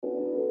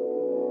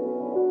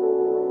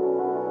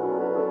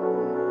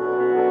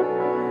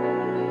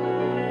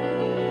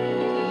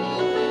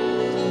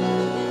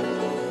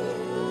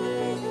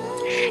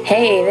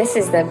Hey, this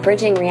is the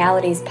Bridging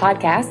Realities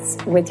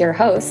podcast with your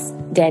hosts,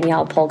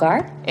 Danielle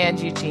Polgar and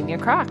Eugenia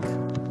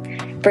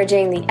Kroc.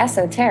 Bridging the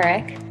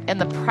esoteric and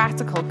the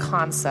practical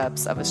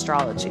concepts of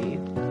astrology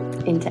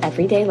into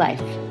everyday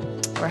life.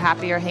 We're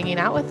happy you're hanging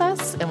out with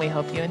us, and we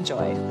hope you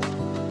enjoy.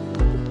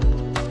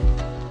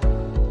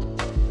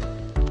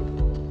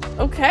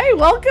 Okay,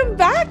 welcome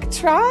back,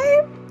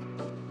 tribe.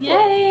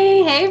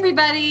 Yay! Hey,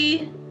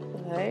 everybody.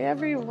 Hey,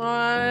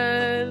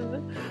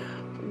 everyone.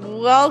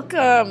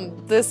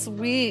 Welcome this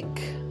week.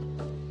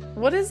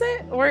 What is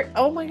it?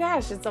 Oh my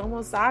gosh, it's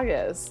almost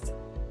August.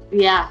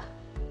 Yeah.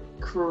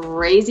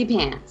 Crazy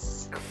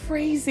pants.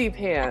 Crazy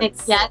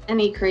pants. It get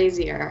any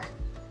crazier.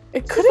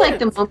 It's like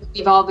the moment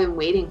we've all been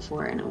waiting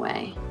for in a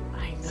way.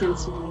 I know.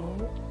 Since we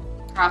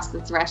crossed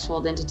the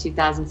threshold into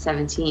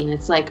 2017.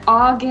 It's like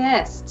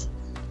August.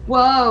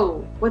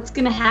 Whoa, what's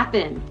going to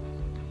happen?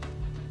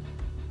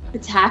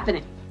 It's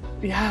happening.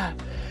 Yeah.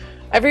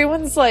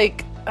 Everyone's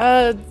like,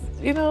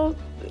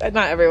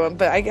 not everyone,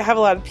 but I have a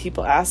lot of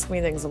people ask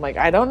me things. I'm like,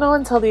 I don't know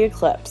until the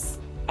eclipse.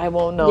 I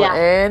won't know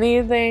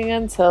anything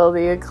until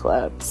the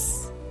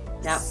eclipse.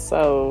 Yep.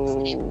 So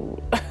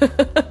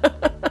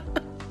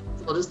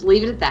we'll just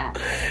leave it at that.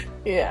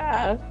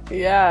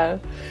 Yeah.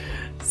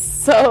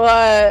 So,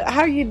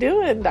 how you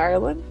doing,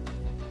 darling?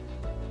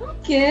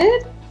 I'm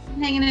good. I'm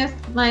hanging out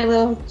with my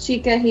little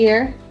chica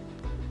here.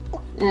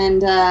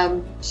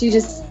 And she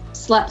just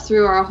slept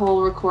through our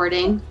whole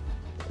recording,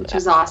 which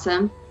was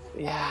awesome.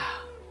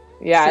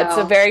 Yeah, It's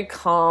a very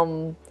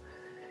calm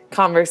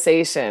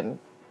conversation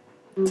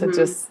to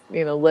just,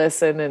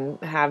 listen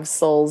and have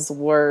Sol's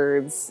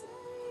words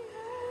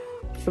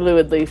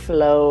fluidly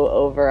flow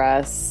over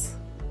us.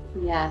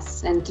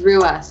 Yes, and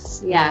through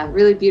us. Yeah,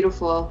 really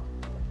beautiful.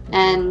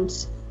 And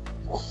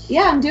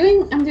yeah, I'm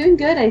doing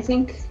good. I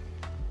think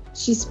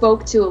she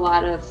spoke to a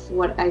lot of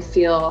what I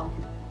feel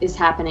is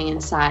happening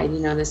inside,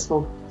 this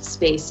whole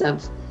space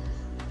of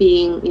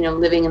being,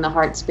 living in the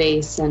heart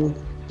space and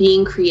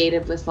being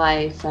creative with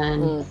life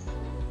and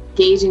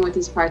engaging with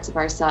these parts of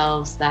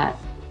ourselves that,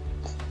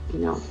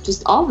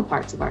 just all the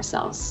parts of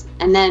ourselves.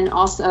 And then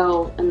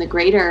also in the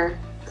greater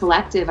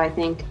collective, I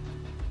think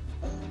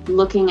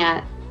looking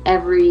at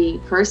every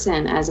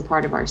person as a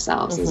part of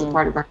ourselves, as a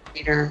part of our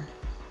greater,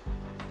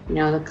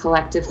 the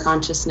collective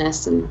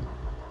consciousnh, and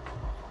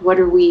what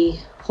are we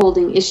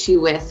holding issue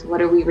with?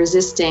 What are we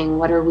resisting?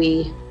 What are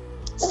we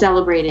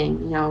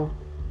celebrating? All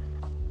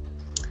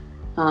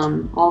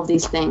of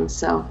these things.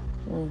 So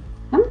I'm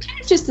kind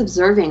of just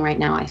observing right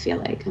now, I feel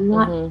like. I'm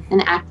not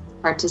an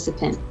active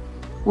participant,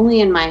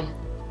 only in my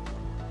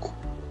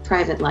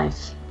private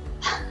life.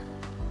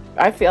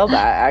 I feel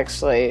that,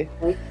 actually.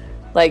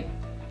 Like,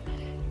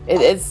 it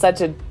is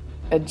such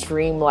a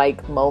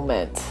dreamlike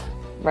moment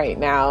right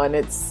now, and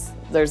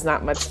there's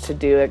not much to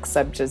do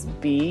except just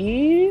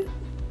be.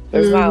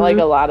 There's not like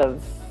a lot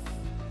of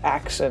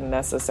action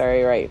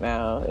necessary right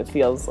now, it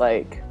feels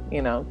like,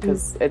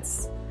 because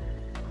it's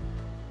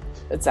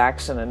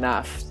action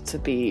enough to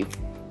be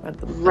at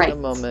the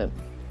moment.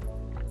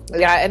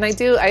 Yeah, and I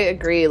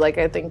agree. Like,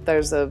 I think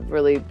there's a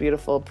really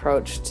beautiful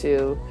approach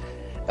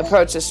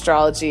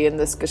astrology in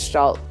this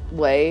Gestalt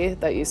way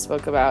that you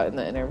spoke about in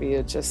the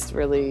interview, just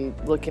really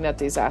looking at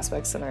these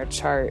aspects in our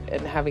chart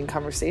and having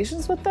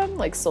conversations with them,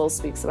 like Sol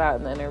speaks about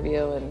in the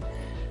interview. And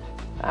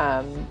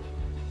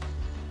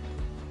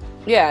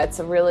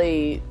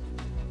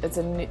it's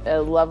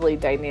a lovely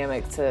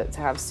dynamic to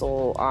have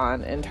Sol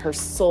on, and her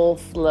soul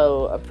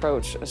flow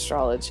approach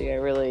astrology. I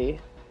really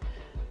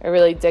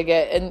dig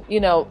it. And,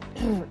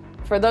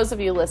 for those of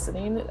you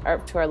listening, or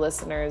to our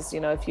listeners,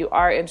 if you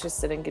are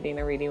interested in getting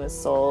a reading with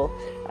Sol,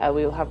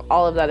 we will have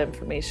all of that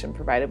information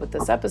provided with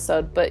this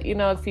episode. But,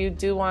 if you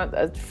do want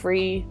a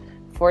free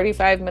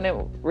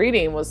 45-minute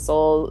reading with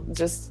Sol,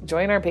 just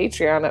join our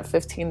Patreon at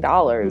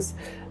 $15.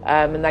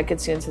 And that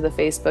gets you into the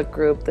Facebook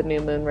group, the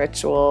New Moon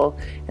Ritual,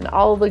 and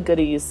all the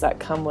goodies that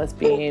come with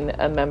being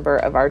a member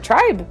of our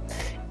tribe.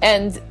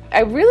 And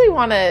I really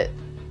want to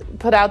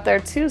put out there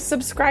too,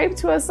 subscribe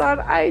to us on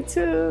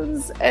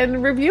iTunes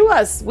and review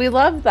us. We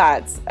love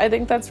that. I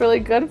think that's really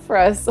good for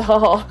us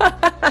all.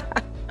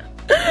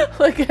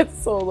 Look at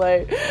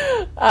Soleil.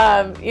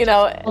 Oh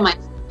my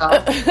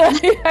God.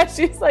 Yeah,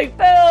 she's like,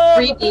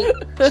 boom.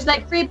 She's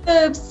like, free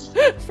boobs.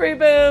 Free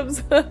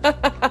boobs.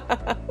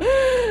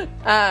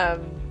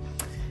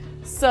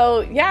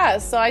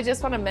 So I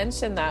just want to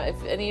mention that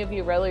if any of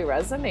you really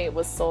resonate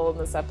with Sol in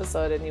this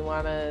episode and you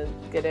want to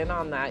get in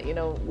on that,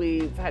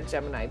 we've had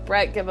Gemini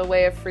Brett give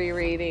away a free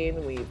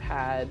reading. We've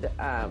had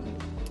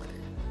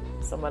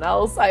someone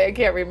else. I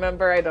can't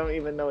remember. I don't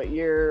even know what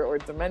year or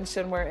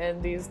dimension we're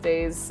in these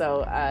days.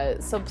 So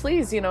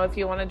please, if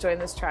you want to join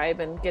this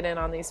tribe and get in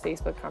on these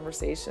Facebook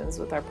conversations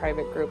with our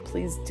private group,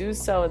 please do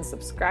so and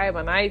subscribe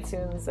on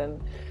iTunes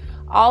and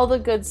all the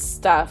good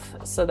stuff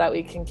so that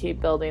we can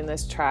keep building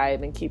this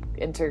tribe and keep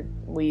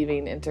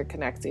interweaving,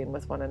 interconnecting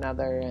with one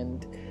another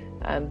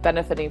and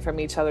benefiting from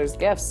each other's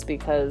gifts,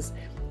 because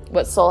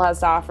what Sol has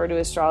to offer to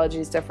astrology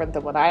is different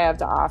than what I have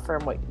to offer,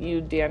 and what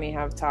you, Danny,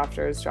 have to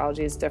offer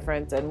astrology is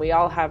different, and we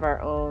all have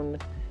our own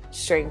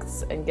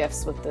strengths and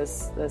gifts with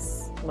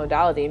this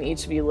modality, and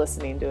each of you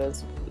listening to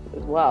as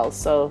well.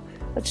 So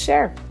let's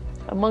share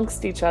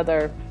amongst each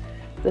other,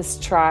 this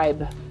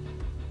tribe.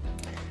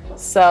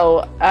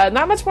 So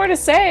not much more to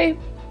say,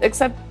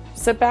 except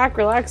sit back,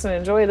 relax, and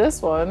enjoy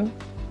this one.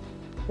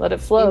 Let it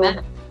flow.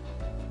 Amen.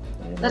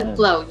 Let it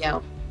flow,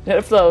 yo. Let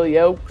it flow,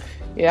 yo.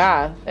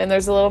 Yeah. And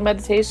there's a little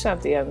meditation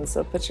at the end,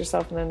 so put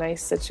yourself in a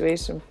nice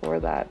situation for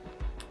that.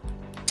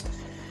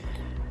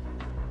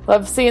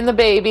 Love seeing the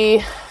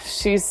baby.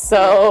 She's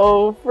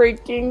so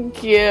freaking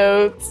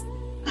cute.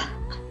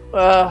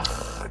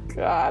 Oh,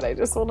 God. I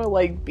just want to,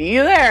 like, be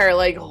there,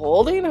 like,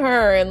 holding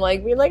her and,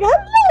 like, be like,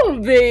 hello,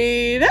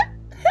 babe.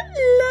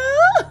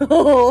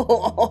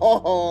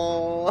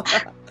 Hello.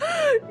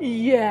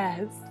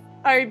 Yes.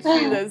 Aren't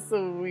you the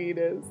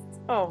sweetest?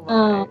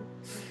 Oh,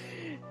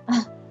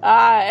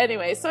 my.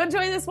 Anyway, so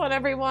enjoy this one,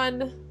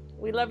 everyone.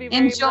 We love you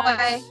very much.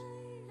 Enjoy.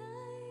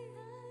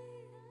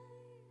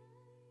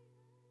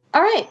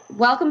 All right.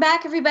 Welcome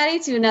back, everybody,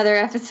 to another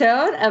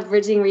episode of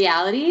Bridging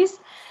Realities.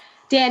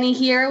 Danny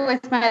here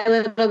with my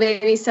little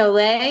baby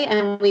Soleil,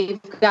 and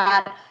we've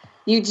got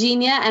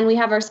Eugenia, and we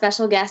have our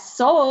special guest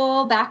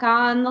Sol back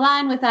on the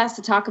line with us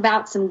to talk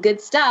about some good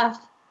stuff.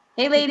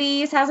 Hey,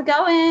 ladies, how's it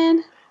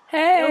going?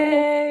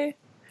 Hey.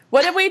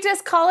 What did we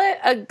just call it?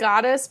 A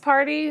goddess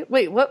party?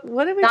 Wait, what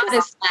did we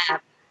Goddess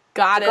Lab.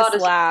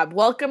 Goddess Lab.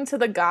 Welcome to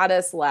the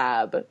Goddess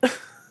Lab.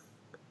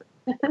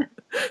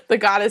 The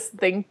Goddess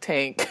Think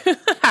Tank.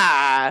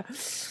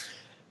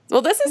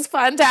 Well, this is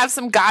fun to have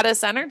some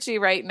goddess energy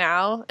right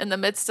now in the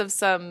midst of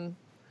some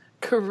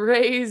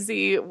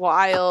crazy,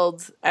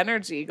 wild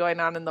energy going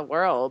on in the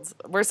world.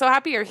 We're so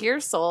happy you're here,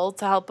 Sol,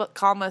 to help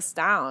calm us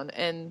down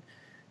and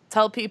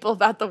tell people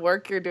about the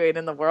work you're doing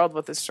in the world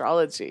with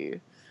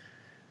astrology.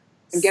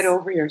 And get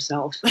over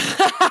yourself.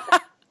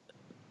 Help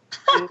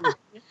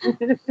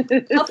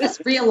us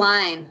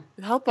realign.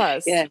 Help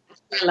us. Yeah,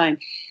 realign.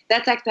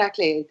 That's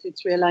exactly it.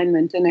 It's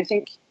realignment. And I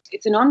think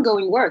it's an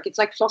ongoing work. It's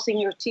like flossing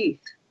your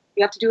teeth.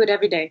 You have to do it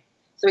every day.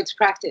 So it's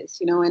practice,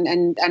 you know,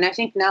 and I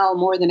think now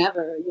more than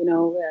ever, you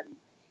know,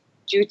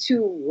 due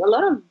to a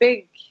lot of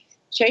big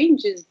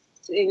changes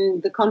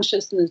in the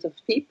consciousness of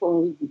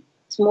people,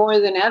 it's more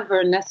than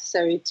ever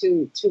necessary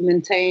to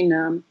maintain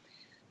an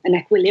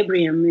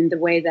equilibrium in the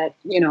way that,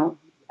 you know,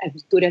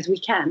 as good as we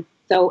can.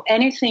 So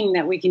anything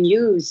that we can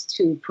use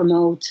to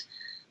promote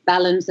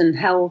balance and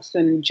health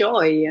and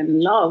joy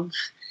and love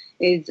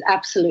is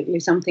absolutely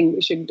something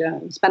we should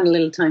spend a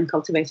little time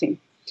cultivating.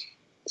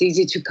 It's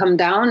easy to come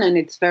down and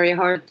it's very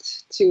hard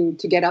to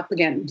get up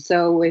again.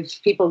 So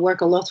if people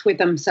work a lot with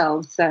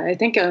themselves, I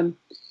think a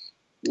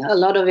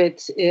lot of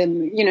it,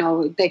 you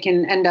know, they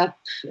can end up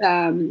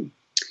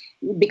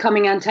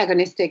becoming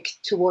antagonistic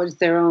towards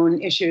their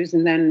own issues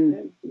and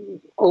then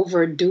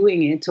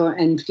overdoing it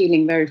and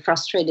feeling very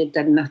frustrated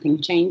that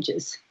nothing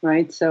changes,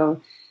 right?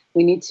 So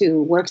we need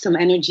to work some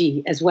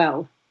energy as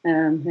well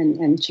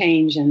and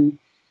change and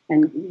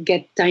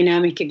get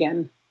dynamic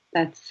again.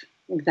 That's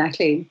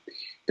exactly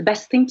the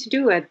best thing to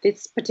do at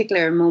this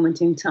particular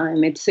moment in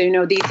time. It's, you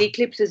know, these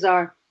eclipses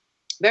are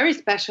very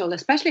special,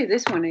 especially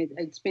this one.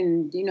 It's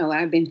been, you know,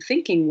 I've been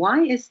thinking,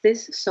 why is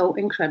this so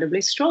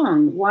incredibly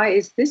strong? Why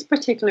is this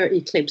particular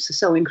eclipse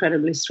so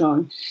incredibly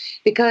strong?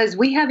 Because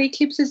we have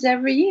eclipses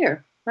every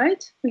year,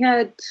 right? We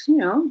had, you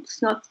know,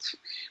 it's not,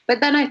 but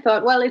then I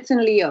thought, well, it's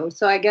in Leo,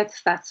 so I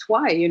guess that's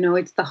why, you know,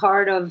 it's the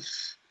heart of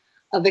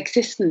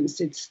existence.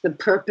 It's the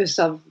purpose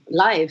of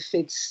life.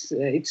 It's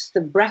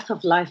the breath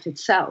of life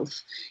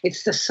itself.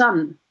 It's the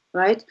sun,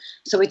 right?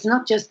 So it's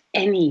not just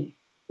any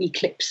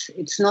eclipse.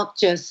 It's not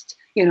just,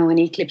 you know, an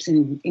eclipse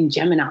in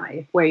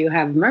Gemini where you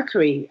have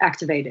Mercury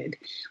activated,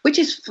 which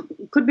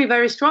could be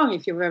very strong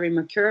if you're very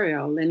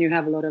mercurial and you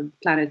have a lot of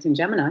planets in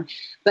Gemini.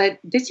 But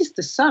this is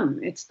the sun.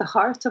 It's the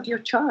heart of your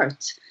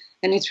chart.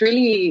 And it's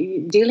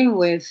really dealing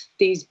with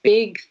these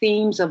big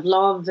themes of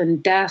love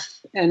and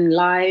death and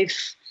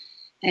life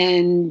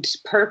and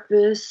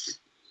purpose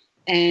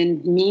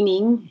and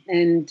meaning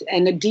and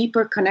a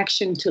deeper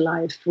connection to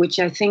life, which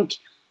I think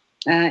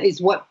is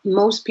what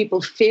most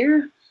people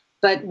fear,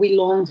 but we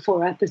long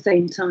for at the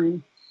same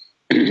time.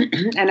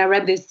 And I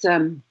read this,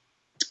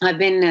 I've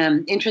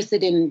been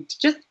interested in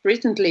just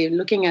recently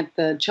looking at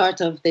the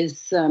chart of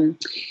this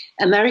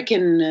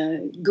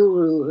American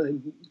guru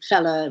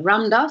fella,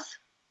 Ram Dass.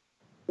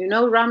 You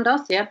know Ram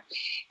Dass, yeah?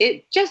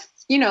 It just,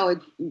 you know,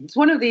 it's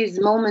one of these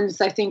moments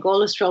I think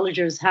all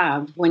astrologers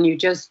have when you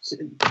just,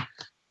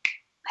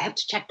 I have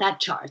to check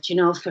that chart. You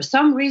know, for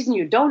some reason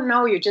you don't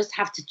know, you just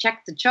have to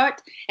check the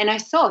chart. And I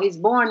saw he's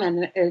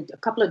born a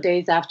couple of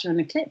days after an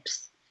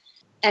eclipse.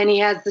 And he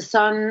has the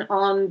sun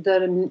on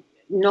the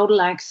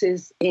nodal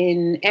axis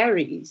in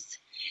Aries.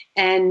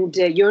 And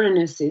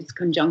Uranus is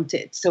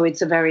conjuncted. So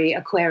it's a very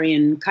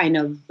Aquarian kind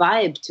of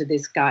vibe to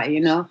this guy, you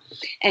know.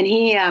 And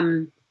he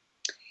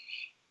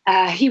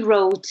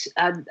wrote,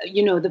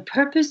 you know, the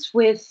purpose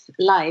with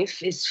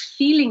life is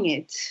feeling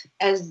it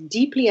as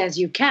deeply as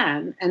you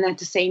can and at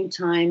the same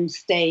time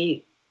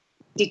stay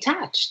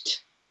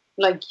detached.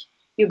 Like,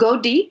 you go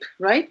deep,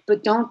 right?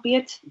 But don't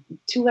be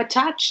too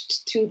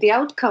attached to the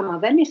outcome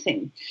of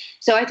anything.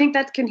 So I think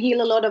that can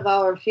heal a lot of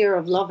our fear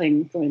of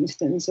loving, for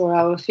instance, or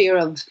our fear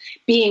of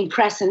being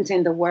present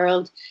in the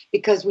world,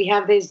 because we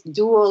have this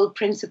dual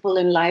principle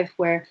in life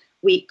where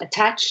we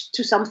attach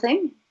to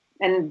something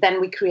and then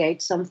we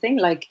create something,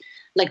 like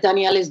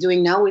Danielle is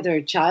doing now with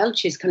her child.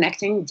 She's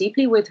connecting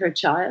deeply with her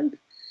child.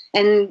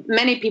 And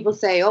many people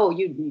say, oh,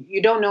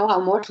 you don't know how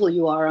mortal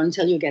you are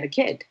until you get a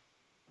kid.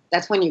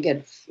 That's when you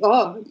get,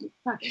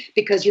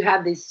 because you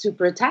have this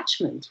super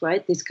attachment,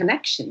 right? This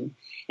connection.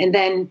 And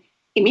then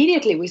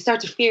immediately we start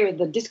to fear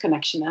the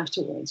disconnection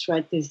afterwards,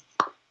 right? This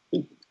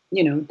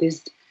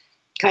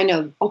kind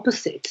of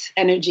opposite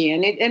energy.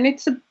 And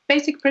it's a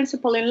basic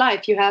principle in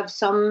life. You have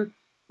some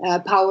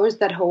powers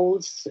that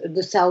holds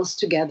the cells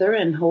together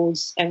and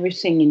holds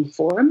everything in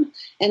form.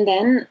 And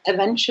then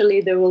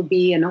eventually there will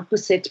be an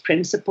opposite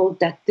principle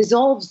that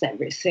dissolves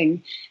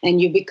everything, and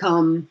you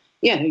become,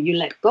 you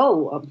let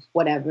go of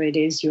whatever it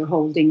is you're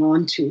holding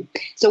on to.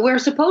 So we're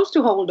supposed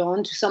to hold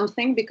on to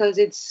something because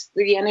it's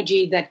the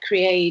energy that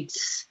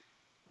creates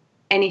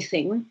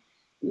anything.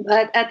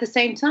 But at the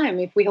same time,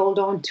 if we hold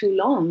on too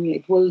long,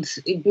 it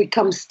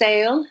becomes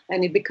stale,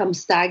 and it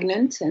becomes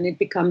stagnant, and it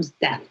becomes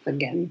death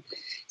again.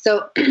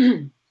 So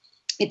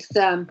it's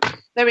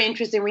very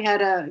interesting. We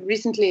had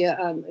recently,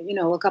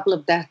 a couple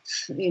of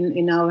deaths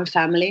in our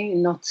family,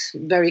 not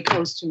very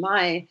close to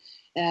my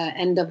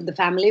end of the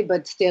family,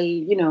 but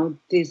still,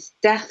 this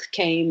death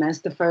came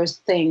as the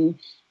first thing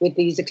with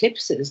these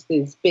eclipses,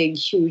 this big,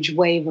 huge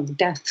wave of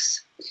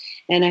deaths.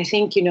 And I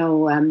think,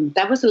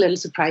 that was a little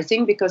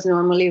surprising, because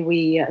normally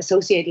we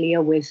associate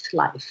Leo with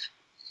life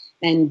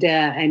and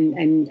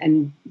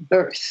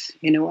birth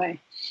in a way.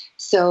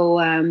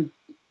 So,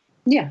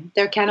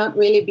 there cannot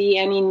really be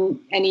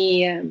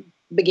any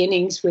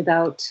beginnings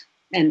without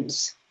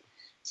ends.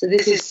 So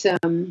this is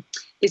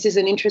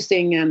an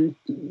interesting,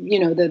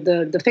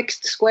 the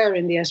fixed square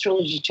in the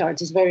astrology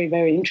chart is very,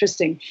 very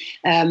interesting,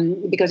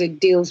 because it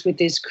deals with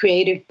this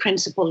creative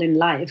principle in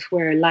life,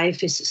 where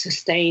life is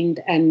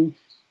sustained and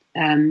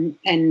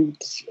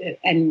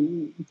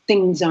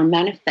things are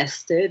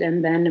manifested,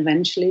 and then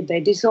eventually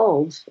they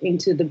dissolve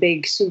into the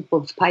big soup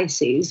of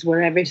Pisces,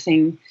 where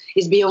everything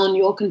is beyond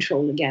your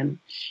control again,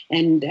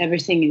 and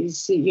everything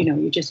is,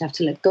 you just have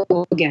to let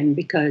go again,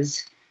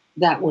 because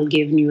that will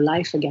give new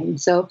life again.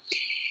 So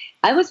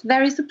I was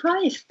very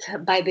surprised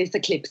by this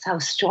eclipse, how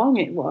strong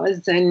it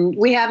was. And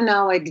we have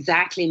now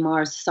exactly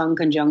Mars-Sun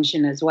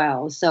conjunction as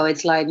well. So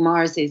it's like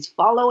Mars is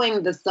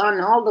following the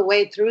sun all the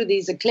way through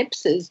these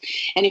eclipses.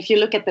 And if you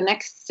look at the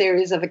next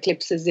series of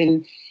eclipses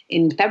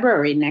in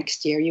February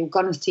next year, you're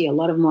going to see a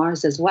lot of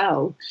Mars as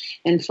well.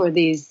 And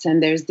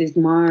there's this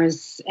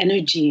Mars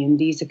energy in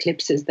these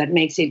eclipses that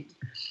makes it,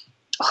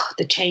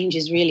 the change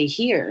is really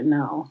here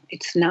now.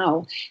 It's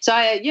now. So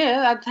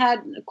I've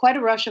had quite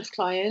a rush of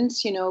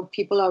clients.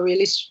 People are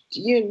really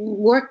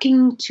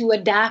working to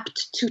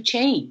adapt to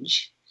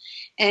change,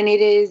 and it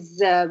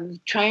is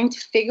trying to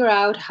figure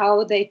out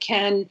how they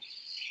can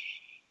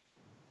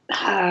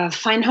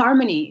find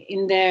harmony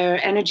in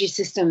their energy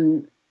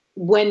system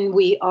when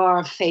we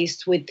are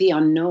faced with the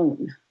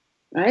unknown,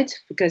 right?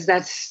 Because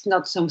that's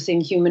not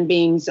something human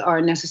beings are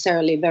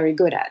necessarily very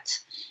good at.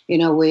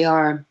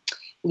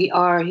 We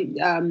are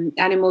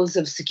animals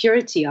of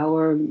security.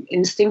 Our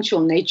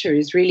instinctual nature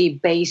is really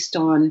based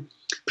on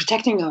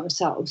protecting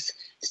ourselves.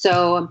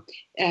 So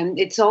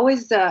it's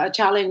always a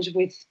challenge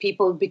with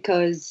people,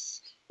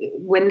 because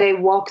when they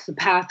walk the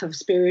path of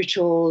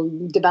spiritual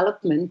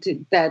development,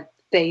 that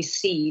they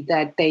see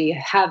that they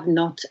have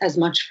not as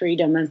much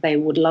freedom as they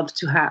would love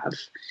to have.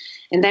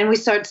 And then we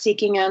start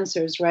seeking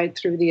answers right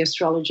through the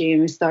astrology,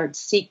 and we start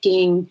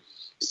seeking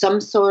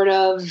some sort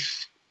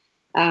of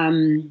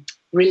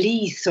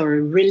release or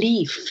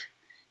relief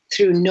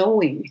through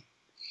knowing,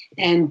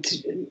 and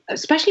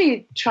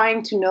especially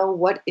trying to know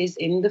what is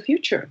in the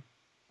future.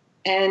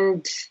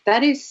 And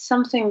that is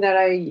something that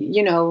I,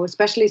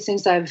 especially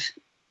since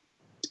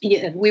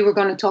we were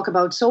going to talk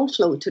about soul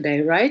flow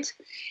today, right?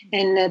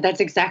 And that's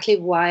exactly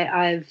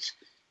why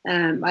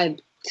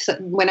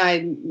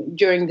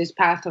during this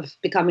path of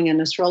becoming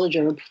an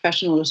astrologer, a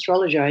professional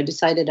astrologer, I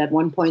decided at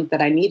one point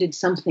that I needed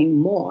something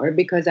more,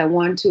 because I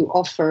want to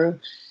offer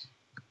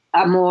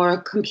a more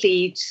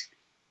complete,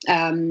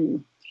 a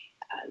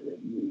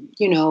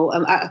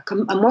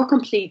more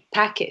complete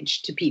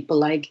package to people.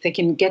 Like they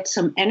can get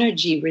some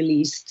energy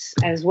released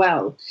as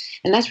well,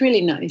 and that's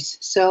really nice.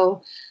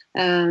 So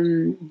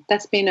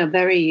that's been a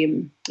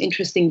very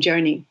interesting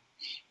journey.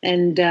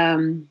 And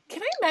can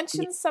I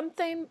mention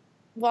something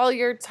while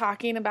you're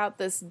talking about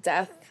this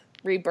death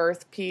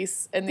rebirth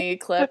piece in the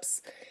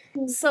eclipse?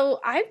 So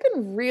I've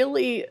been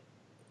really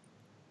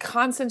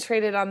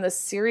concentrated on the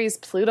Ceres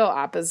Pluto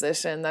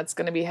opposition that's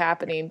going to be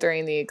happening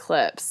during the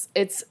eclipse.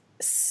 It's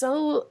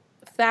so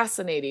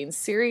fascinating.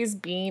 Ceres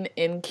being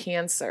in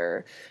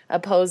Cancer,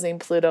 opposing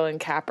Pluto in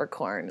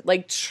Capricorn,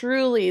 like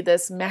truly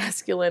this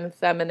masculine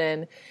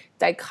feminine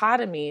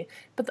dichotomy.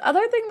 But the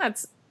other thing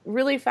that's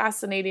really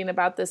fascinating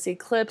about this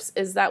eclipse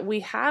is that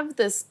we have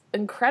this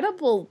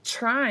incredible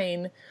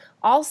trine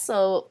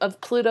also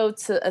of Pluto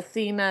to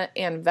Athena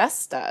and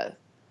Vesta.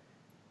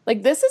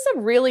 Like, this is a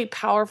really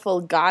powerful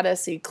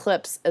goddess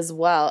eclipse as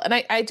well. And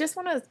I just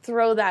want to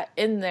throw that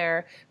in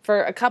there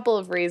for a couple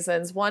of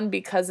reasons. One,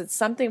 because it's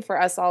something for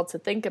us all to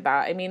think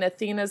about. I mean,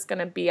 Athena's going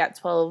to be at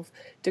 12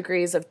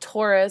 degrees of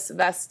Taurus,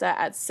 Vesta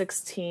at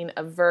 16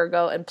 of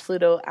Virgo, and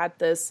Pluto at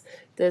this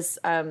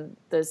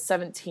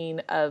 17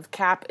 of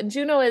Cap. And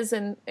Juno is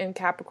in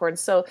Capricorn.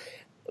 So,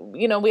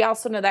 you know, we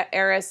also know that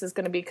Eris is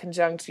going to be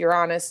conjunct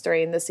Uranus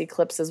during this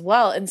eclipse as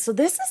well. And so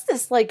this is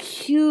this like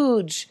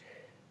huge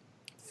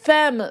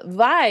femme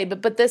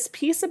vibe, but this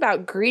piece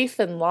about grief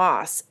and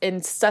loss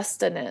and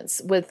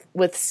sustenance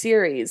with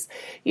Ceres.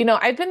 You know,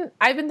 I've been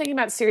thinking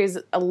about Ceres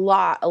a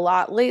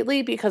lot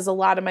lately, because a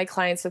lot of my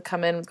clients have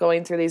come in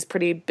going through these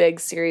pretty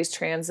big Ceres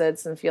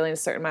transits and feeling a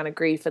certain amount of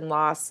grief and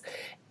loss,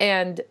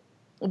 and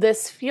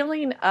this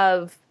feeling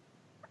of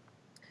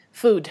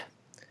food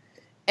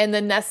and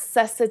the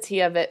necessity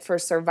of it for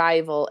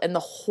survival, and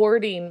the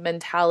hoarding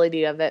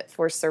mentality of it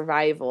for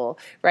survival,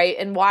 right?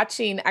 And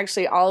watching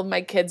actually all of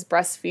my kids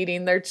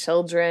breastfeeding their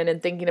children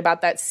and thinking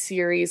about that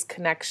Ceres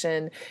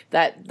connection,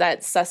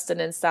 that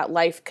sustenance, that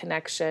life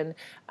connection.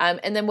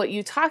 And then what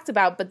you talked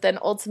about, but then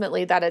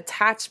ultimately that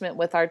attachment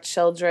with our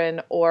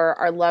children or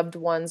our loved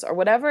ones or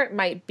whatever it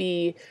might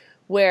be,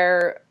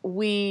 where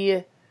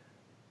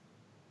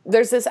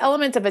there's this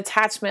element of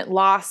attachment,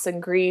 loss,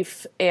 and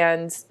grief,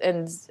 and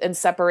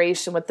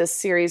separation with this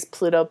Ceres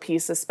Pluto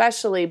piece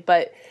especially.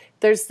 But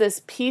there's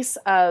this piece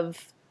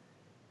of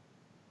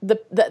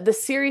the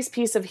Ceres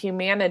piece of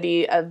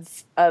humanity,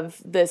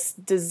 of this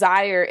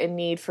desire and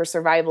need for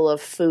survival of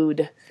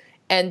food,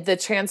 and the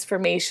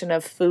transformation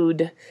of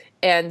food,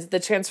 and the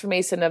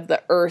transformation of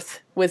the earth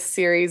with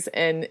Ceres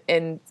and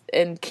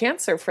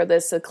Cancer for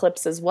this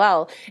eclipse as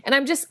well. And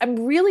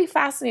I'm really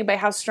fascinated by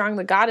how strong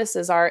the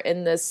goddesses are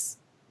in this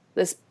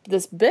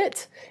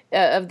bit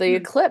of the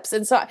eclipse.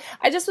 And so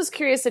I just was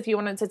curious if you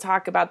wanted to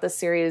talk about the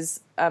Ceres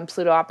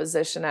Pluto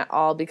opposition at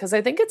all, because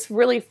I think it's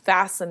really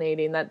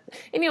fascinating that,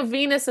 and, you know,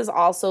 Venus is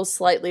also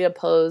slightly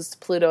opposed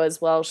Pluto as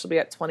well. She'll be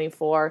at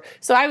 24.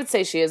 So I would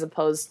say she is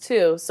opposed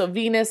too. So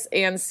Venus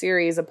and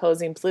Ceres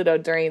opposing Pluto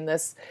during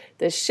this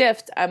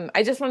shift.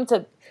 I just wanted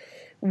to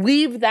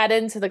weave that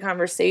into the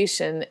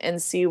conversation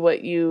and see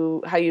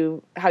how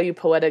you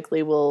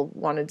poetically will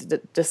want to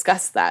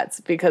discuss that,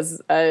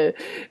 because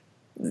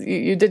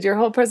you did your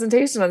whole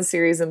presentation on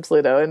Ceres and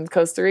Pluto in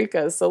Costa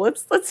Rica. So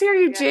let's hear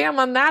you jam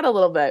on that a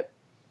little bit.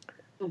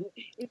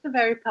 It's a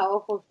very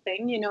powerful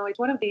thing. You know, it's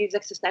one of these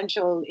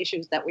existential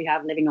issues that we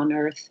have living on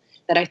Earth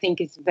that I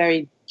think is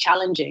very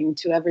challenging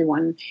to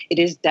everyone. It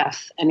is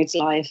death, and it's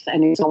life,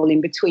 and it's all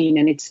in between,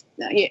 and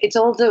it's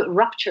all the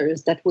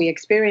ruptures that we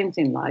experience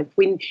in life.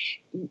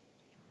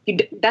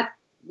 That's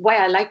why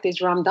I like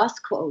this Ram Dass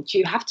quote.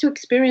 You have to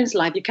experience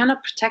life. You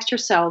cannot protect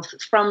yourself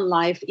from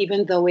life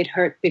even though it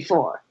hurt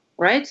before.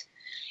 Right?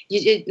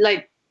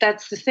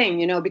 That's the thing,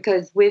 you know,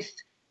 because with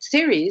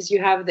Ceres,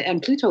 you have and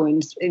Pluto,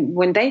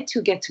 when they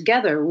two get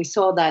together, we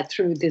saw that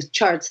through the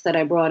charts that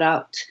I brought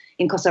out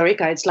in Costa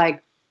Rica. It's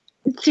like,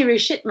 it's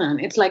serious shit, man.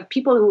 It's like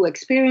people who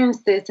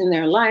experience this in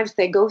their lives,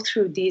 they go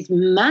through these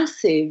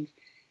massive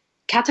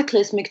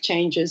cataclysmic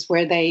changes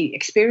where they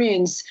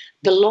experience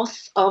the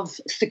loss of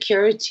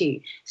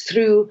security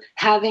through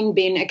having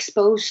been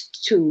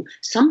exposed to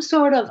some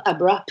sort of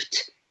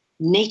abrupt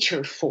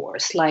nature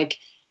force, like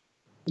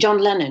John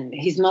Lennon,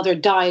 his mother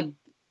died,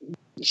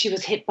 she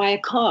was hit by a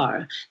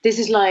car. This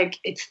is like,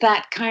 it's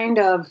that kind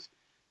of,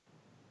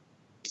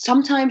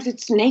 sometimes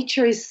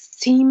nature is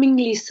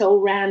seemingly so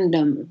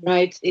random,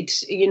 right?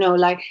 It's, you know,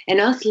 like,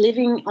 and us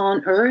living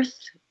on Earth,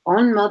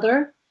 on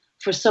Mother,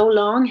 for so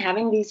long,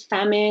 having these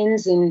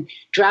famines and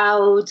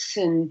droughts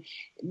and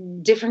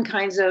different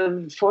kinds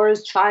of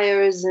forest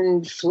fires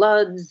and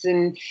floods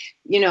and,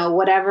 you know,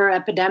 whatever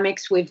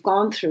epidemics we've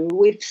gone through.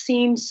 We've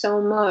seen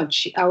so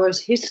much. Our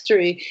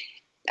history,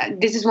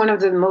 this is one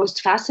of the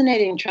most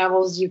fascinating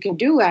travels you can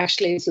do,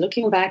 actually, is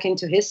looking back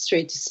into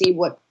history to see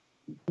what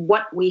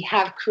we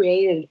have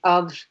created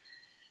of,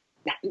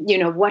 you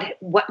know,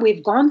 what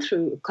we've gone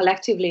through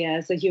collectively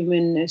as a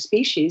human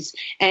species.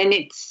 And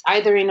it's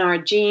either in our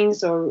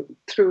genes or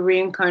through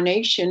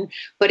reincarnation,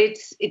 but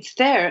it's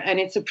there, and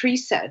it's a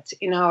preset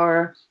in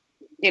our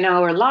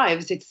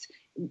lives. It's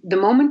the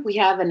moment we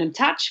have an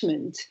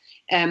attachment,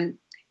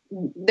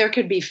 there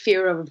could be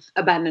fear of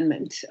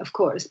abandonment, of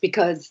course,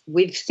 because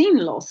we've seen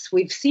loss,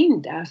 we've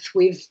seen death,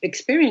 we've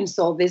experienced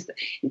all this.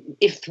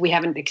 If we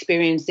haven't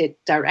experienced it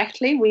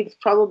directly, we've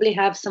probably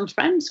have some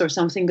friends or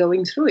something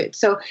going through it.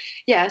 So,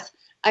 yes,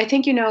 I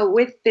think, you know,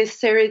 with this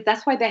series,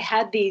 that's why they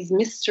had these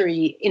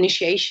mystery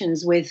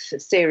initiations with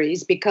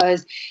Ceres,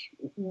 because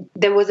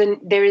there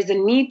is a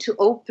need to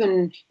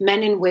open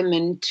men and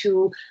women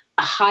to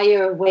a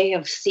higher way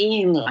of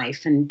seeing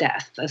life and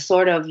death, a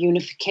sort of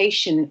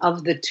unification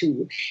of the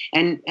two,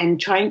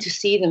 and trying to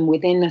see them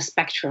within a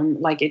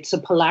spectrum, like it's a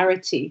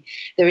polarity.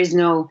 There is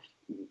no,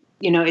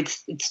 you know,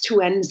 it's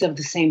two ends of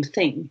the same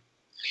thing.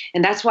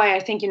 And that's why I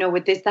think,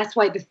 with this, that's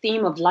why the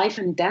theme of life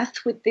and death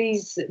with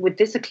this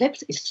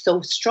eclipse is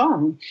so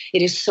strong.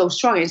 It is so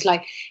strong. It's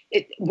like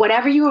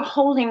whatever you're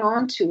holding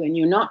on to and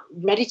you're not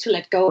ready to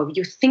let go of,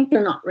 you think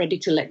you're not ready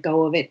to let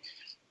go of it,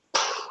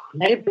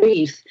 let it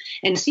breathe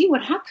and see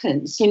what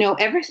happens.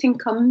 Everything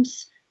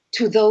comes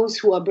to those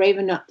who are brave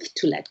enough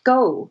to let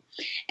go.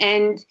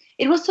 And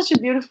it was such a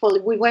beautiful,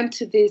 we went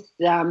to this,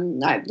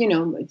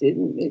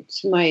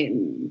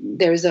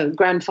 there's a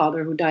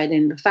grandfather who died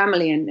in the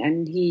family,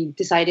 and he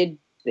decided,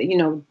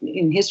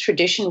 in his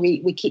tradition,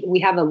 we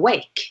have a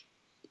wake,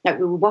 that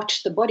we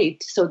watch the body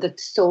so that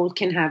the soul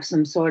can have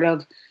some sort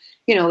of,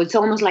 it's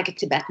almost like a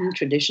Tibetan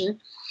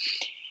tradition.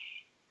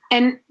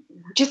 And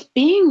just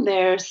being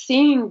there,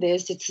 seeing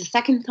this, it's the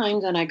second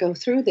time that I go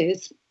through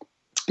this,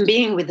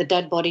 being with the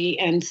dead body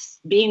and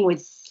being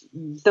with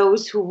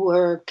those who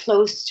were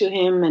close to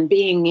him and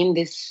being in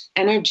this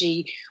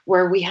energy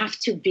where we have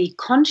to be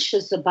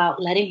conscious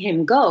about letting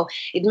him go.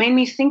 It made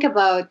me think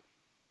about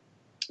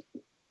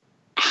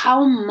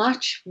how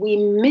much we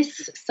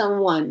miss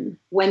someone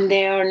when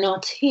they are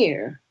not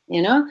here,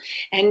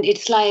 And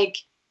it's like,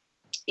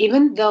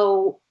 even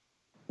though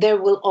there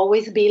will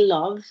always be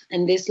love,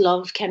 and this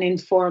love can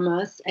inform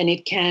us and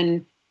it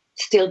can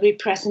still be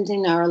present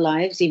in our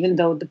lives, even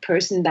though the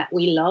person that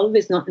we love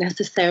is not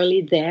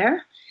necessarily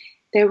there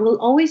will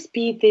always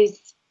be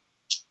this,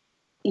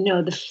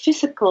 the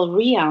physical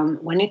realm,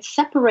 when it's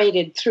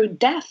separated through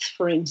death,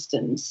 for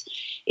instance.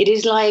 It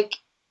is like,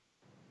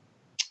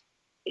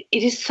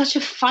 it is such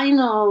a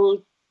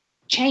final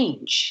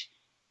change.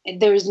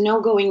 There is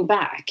no going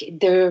back.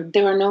 There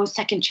are no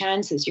second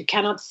chances. You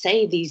cannot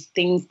say these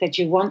things that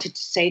you wanted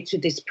to say to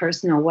this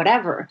person or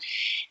whatever.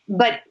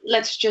 But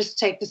let's just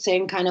take the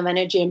same kind of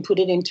energy and put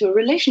it into a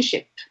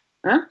relationship.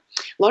 Huh?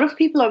 A lot of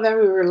people are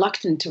very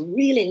reluctant to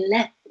really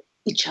let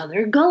each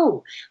other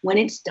go. When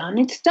it's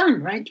done,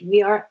 right?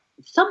 We are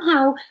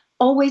somehow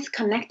always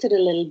connected a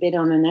little bit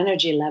on an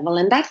energy level.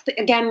 And that's,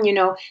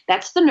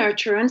 that's the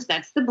nurturance,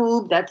 that's the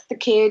boob, that's the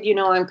kid,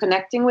 I'm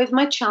connecting with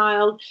my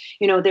child.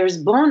 There's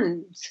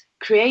bonds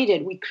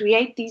created. We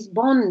create these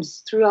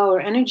bonds through our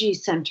energy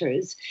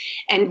centers.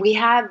 And we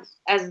have,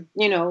 as,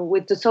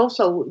 with the soul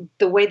flow,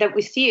 the way that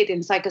we see it in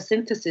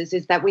psychosynthesis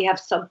is that we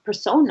have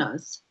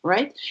sub-personas,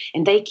 right?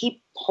 And they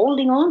keep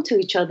holding on to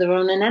each other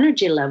on an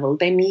energy level.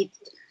 They meet,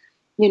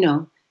 we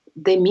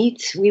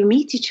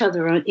meet each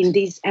other in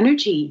these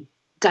energy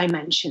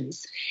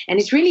dimensions. And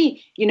it's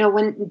really,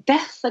 when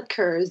death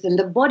occurs and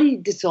the body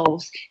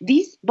dissolves,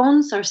 these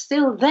bonds are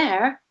still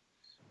there,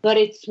 but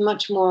it's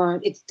much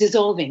more, it's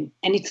dissolving,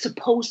 and it's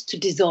supposed to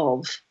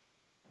dissolve.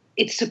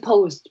 It's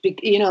supposed,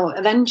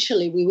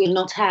 eventually we will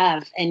not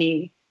have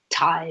any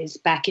ties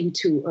back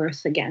into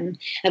earth again.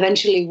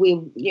 Eventually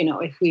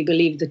if we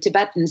believe the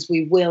Tibetans,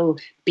 we will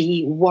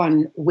be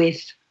one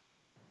with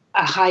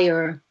a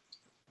higher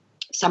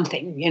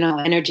something,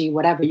 energy,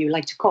 whatever you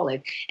like to call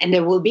it. And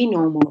there will be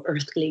no more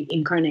earthly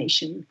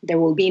incarnation. There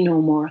will be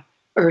no more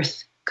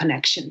earth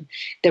connection.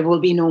 There will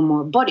be no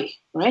more body,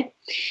 right?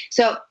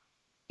 So,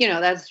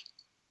 that's,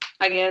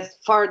 I guess,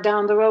 far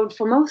down the road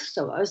for most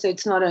of us.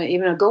 It's not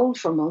even a goal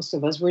for most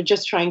of us. We're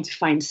just trying to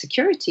find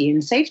security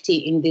and safety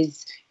in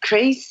this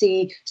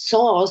crazy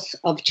sauce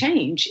of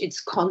change.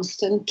 It's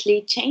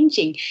constantly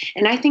changing.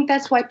 And I think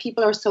that's why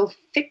people are so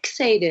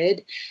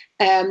fixated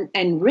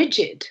and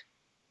rigid,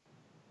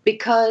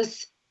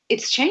 because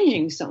it's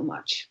changing so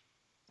much.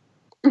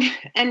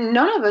 And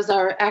none of us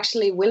are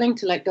actually willing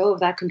to let go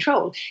of that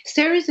control.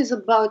 Series is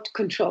about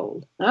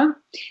control. Huh?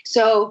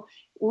 So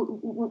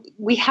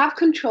we have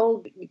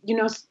control,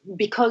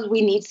 because we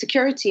need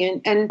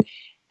security. And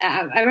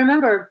I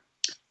remember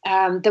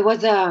there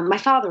was my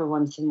father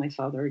once, and my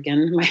father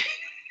again,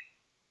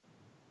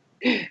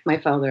 my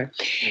father,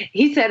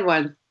 he said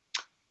once,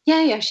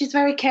 yeah, she's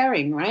very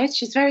caring, right?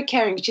 She's very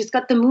caring. She's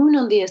got the moon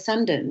on the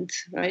ascendant,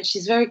 right?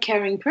 She's a very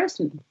caring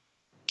person.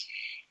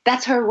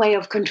 That's her way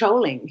of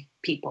controlling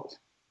people.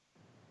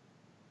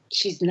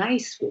 She's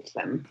nice with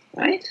them,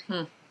 right?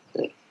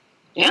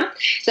 Yeah.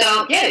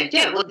 So,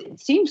 yeah. Well, it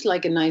seems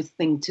like a nice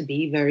thing to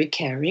be very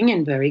caring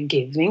and very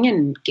giving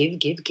and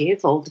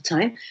give all the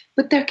time.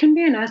 But there can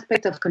be an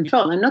aspect of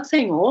control. I'm not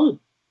saying all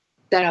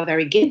that are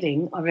very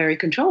giving are very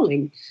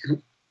controlling.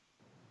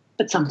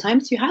 But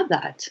sometimes you have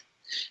that.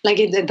 Like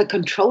the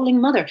controlling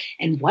mother.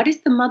 And what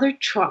is the mother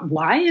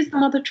why is the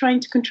mother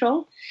trying to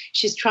control?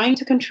 She's trying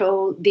to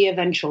control the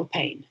eventual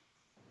pain.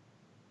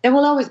 There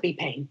will always be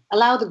pain.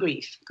 Allow the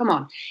grief. Come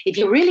on. If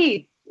you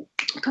really,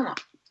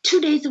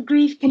 2 days of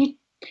grief,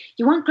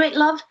 you want great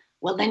love?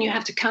 Well, then you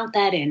have to count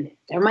that in.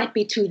 There might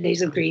be 2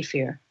 days of grief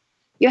here.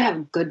 You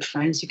have good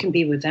friends. You can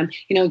be with them.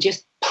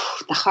 Just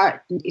the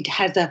heart.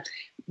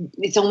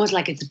 It's almost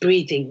like it's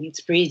breathing.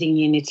 It's breathing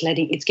in. It's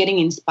getting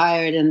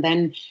inspired, and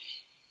then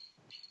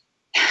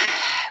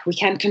we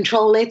can't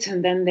control it,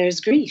 and then there's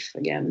grief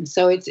again.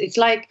 So it's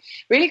like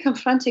really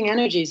confronting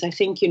energies. I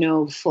think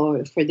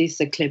for this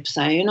eclipse,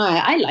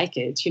 I like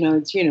it.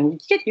 You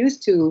get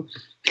used to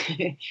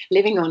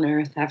living on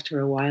Earth after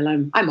a while.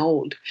 I'm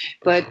old,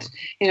 but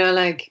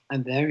like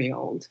I'm very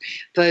old.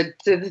 But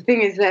the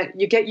thing is that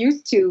you get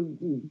used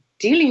to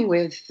dealing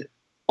with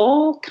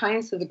all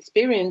kinds of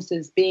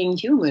experiences being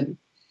human.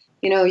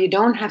 You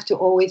don't have to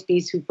always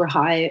be super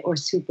high or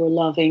super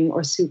loving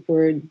or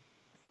super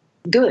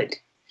good.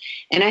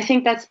 And I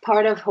think that's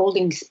part of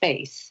holding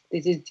space.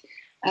 This is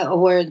a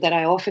word that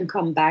I often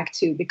come back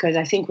to because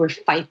I think we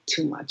fight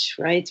too much,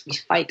 right? We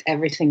fight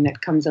everything that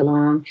comes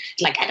along.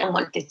 It's like, I don't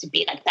want this to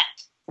be like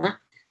that. Huh?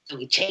 So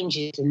we change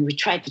it and we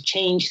try to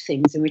change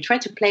things and we try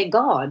to play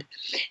God.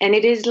 And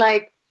it is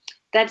like,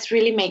 that's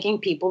really making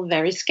people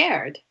very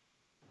scared.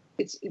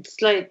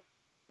 It's like,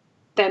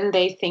 then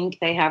they think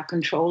they have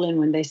control, and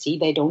when they see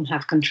they don't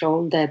have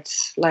control,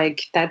 that's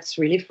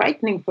really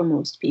frightening for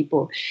most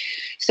people.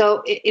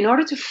 So in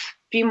order to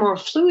be more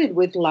fluid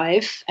with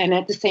life and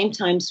at the same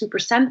time super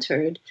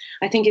centered,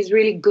 I think it's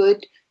really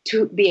good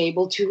to be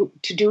able to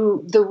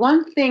do the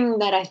one thing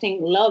that I think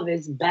love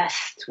is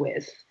best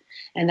with,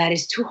 and that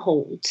is to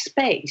hold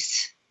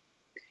space.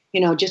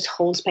 Just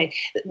hold space.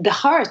 The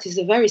heart is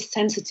a very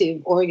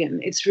sensitive organ.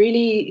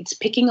 It's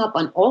picking up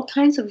on all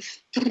kinds of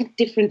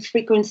different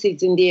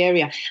frequencies in the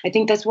area. I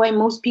think that's why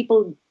most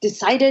people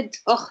decided,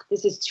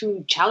 this is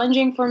too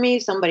challenging for me.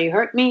 Somebody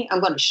hurt me. I'm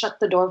going to shut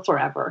the door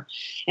forever.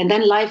 And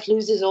then life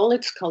loses all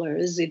its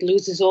colors. It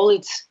loses all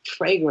its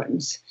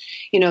fragrance.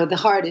 The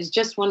heart is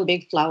just one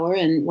big flower.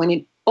 And when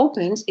it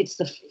opens, it's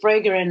the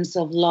fragrance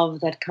of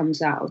love that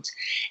comes out.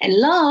 And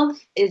love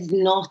is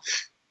not...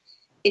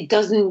 It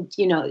doesn't,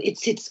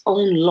 it's its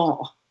own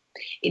law.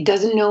 It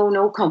doesn't know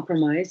no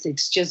compromise.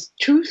 It's just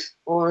truth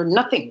or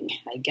nothing,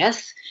 I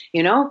guess,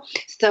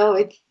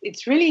 So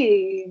it's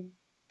really,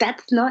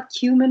 that's not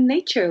human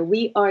nature.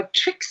 We are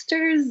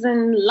tricksters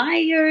and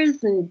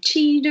liars and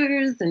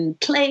cheaters and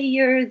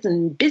players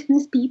and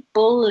business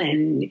people.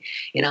 And,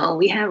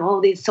 we have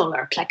all these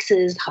solar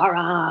plexus,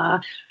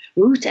 hara,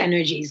 root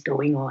energies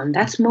going on.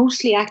 That's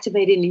mostly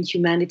activated in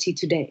humanity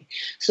today.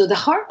 So the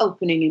heart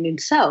opening in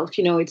itself,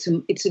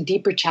 it's a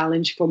deeper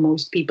challenge for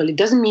most people. It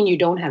doesn't mean you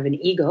don't have an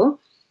ego.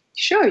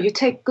 Sure, you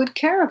take good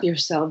care of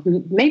yourself,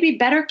 maybe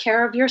better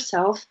care of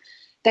yourself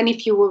than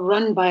if you were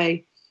run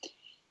by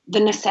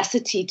the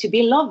necessity to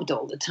be loved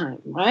all the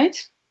time,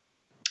 right?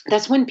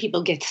 That's when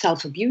people get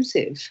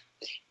self-abusive.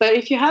 But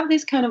if you have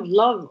this kind of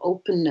love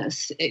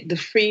openness, the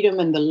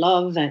freedom and the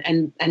love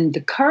and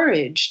the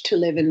courage to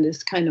live in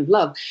this kind of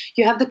love,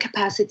 you have the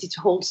capacity to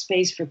hold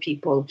space for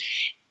people,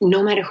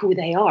 no matter who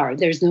they are.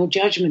 There's no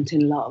judgment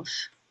in love.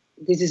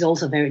 This is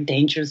also very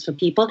dangerous for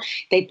people.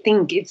 They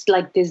think it's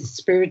like this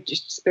spirit.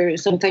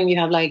 Sometimes you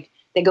have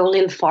they go a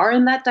little far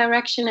in that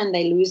direction and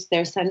they lose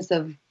their sense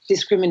of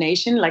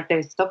discrimination, like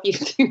they stop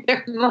using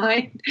their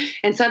mind,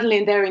 and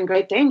suddenly they're in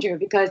great danger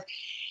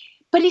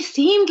but he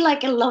seemed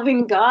like a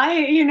loving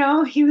guy,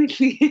 he would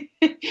be,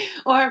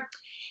 or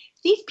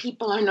these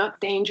people are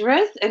not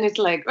dangerous. And it's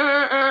like,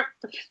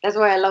 That's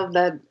why I love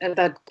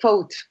that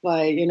quote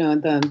by,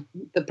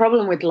 the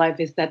problem with life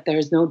is that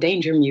there's no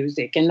danger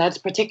music. And that's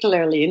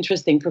particularly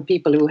interesting for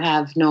people who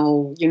have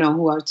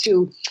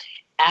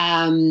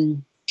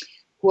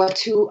who are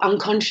too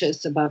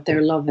unconscious about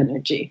their love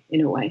energy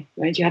in a way,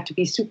 right? You have to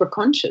be super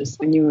conscious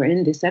when you are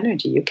in this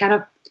energy. You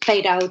cannot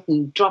fade out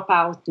and drop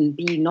out and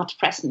be not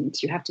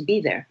present. You have to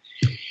be there.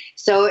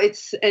 So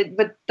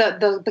but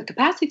the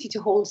capacity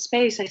to hold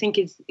space, I think,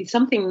 is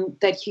something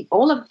that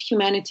all of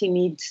humanity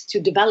needs to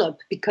develop,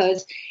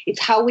 because it's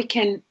how we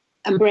can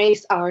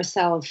embrace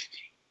ourselves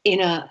in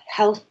a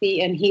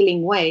healthy and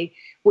healing way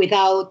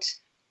without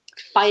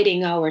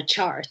fighting our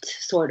chart,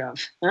 sort of,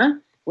 huh?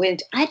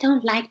 With, I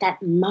don't like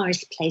that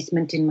Mars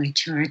placement in my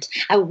chart.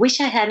 I wish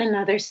I had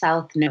another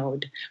South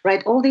node,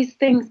 right? All these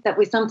things that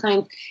we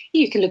sometimes,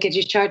 you can look at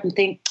your chart and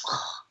think,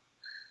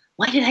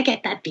 why did I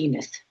get that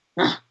Venus?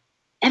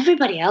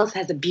 Everybody else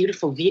has a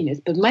beautiful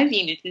Venus, but my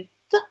Venus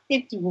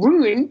it's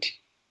ruined.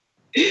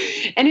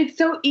 And it's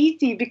so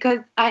easy because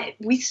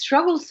we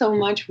struggle so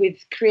much with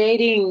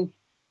creating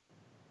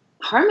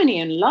harmony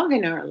and love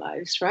in our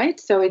lives, right?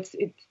 So it's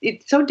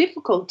so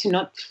difficult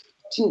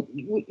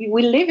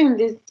we live in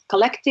this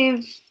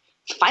collective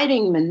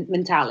fighting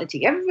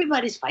mentality.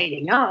 Everybody's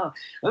fighting.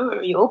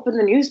 You open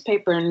the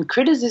newspaper and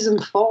criticism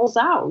falls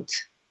out.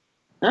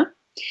 Huh?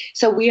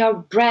 So we are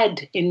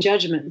bred in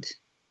judgment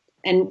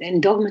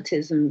and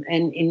dogmatism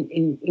and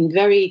in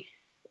very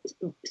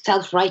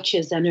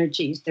self-righteous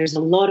energies. There's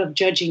a lot of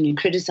judging and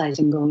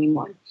criticizing going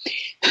on,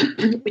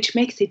 which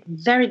makes it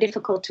very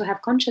difficult to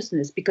have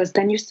consciousness, because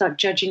then you start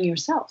judging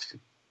yourself.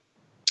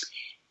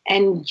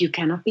 And you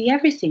cannot be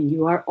everything.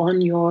 You are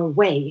on your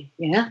way.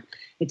 Yeah,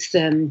 it's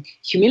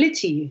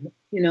humility.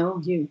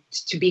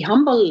 To be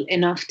humble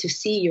enough to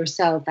see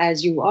yourself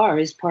as you are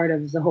is part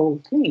of the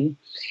whole thing.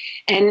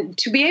 And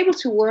to be able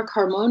to work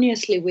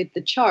harmoniously with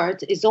the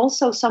chart is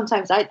also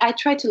sometimes, I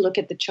try to look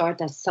at the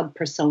chart as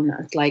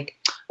sub-personas, like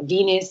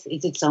Venus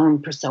is its own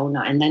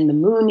persona, and then the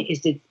moon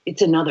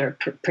it's another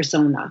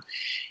persona.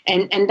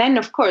 And then,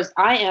 of course,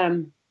 I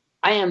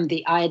am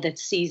the eye that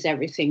sees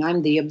everything.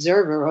 I'm the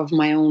observer of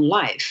my own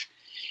life.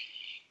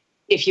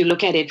 if you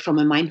look at it from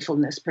a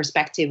mindfulness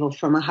perspective or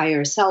from a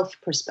higher self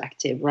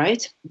perspective,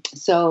 right?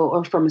 So,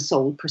 or from a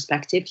soul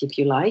perspective, if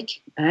you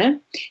like.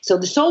 So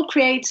the soul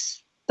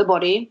creates the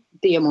body,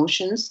 the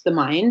emotions, the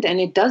mind, and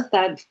it does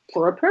that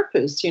for a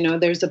purpose.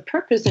 There's a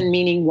purpose and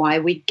meaning why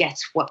we get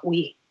what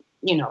we,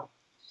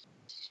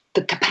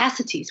 the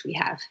capacities we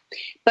have.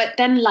 But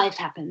then life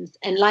happens,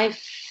 and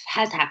life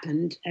has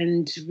happened,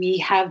 and we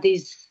have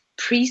these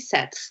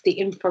presets, the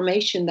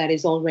information that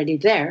is already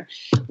there.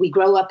 We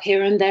grow up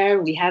here and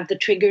there. We have the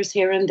triggers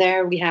here and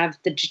there. We have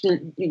the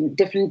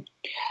different,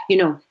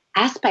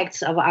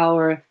 aspects of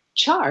our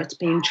chart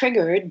being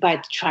triggered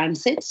by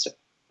transits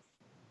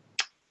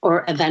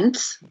or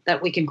events,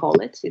 that we can call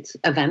it. It's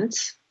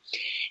events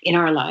in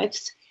our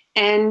lives.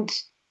 And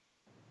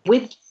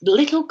with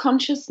little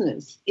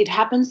consciousness, it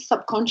happens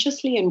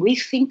subconsciously, and we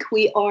think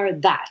we are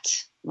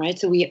that, right?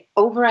 So we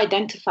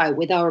over-identify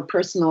with our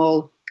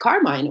personal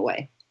karma in a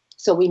way.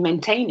 So we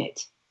maintain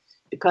it,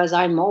 because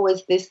I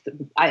always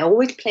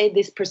play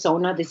this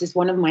persona. This is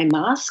one of my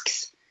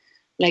masks.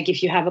 Like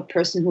if you have a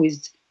person who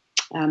is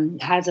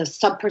has a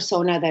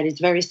sub-persona that is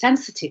very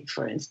sensitive,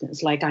 for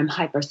instance, like I'm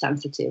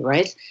hypersensitive,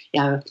 right?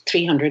 Yeah, I have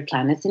 300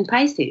 planets in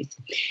Pisces.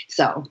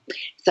 So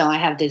I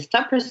have this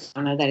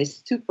sub-persona that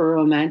is super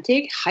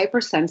romantic,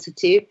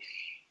 hypersensitive,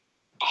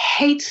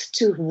 hates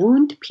to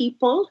wound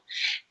people,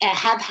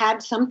 have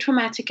had some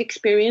traumatic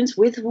experience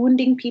with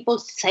wounding people,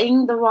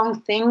 saying the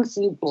wrong things,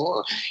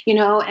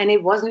 and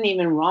it wasn't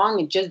even wrong.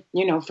 It just,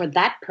 for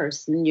that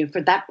person,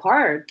 for that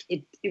part,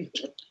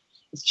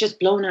 it's just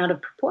blown out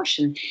of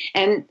proportion.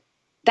 And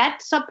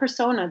that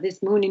sub-persona,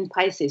 this moon in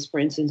Pisces, for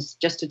instance,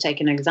 just to take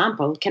an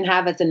example, can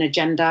have as an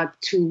agenda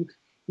to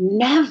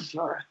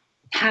never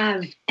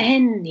have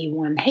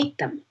anyone hate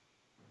them.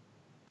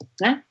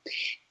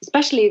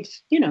 Especially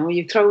if,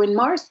 you throw in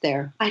Mars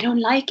there. I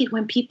don't like it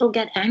when people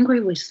get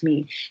angry with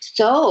me.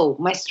 So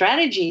my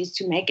strategy is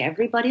to make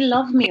everybody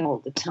love me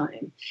all the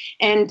time.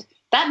 And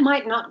that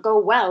might not go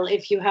well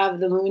if you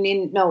have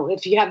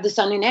if you have the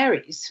sun in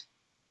Aries.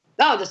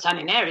 Oh, the sun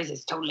in Aries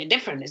is totally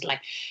different. It's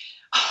like,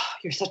 oh,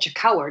 you're such a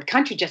coward.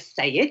 Can't you just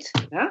say it?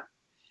 Yeah?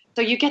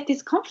 So you get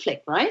this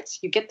conflict, right?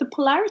 You get the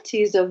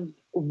polarities of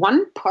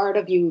one part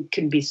of you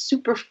can be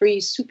super free,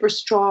 super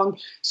strong,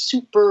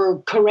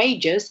 super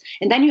courageous.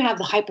 And then you have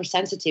the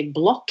hypersensitive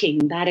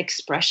blocking that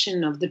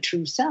expression of the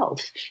true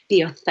self,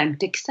 the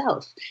authentic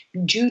self,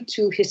 due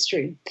to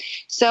history.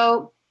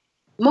 So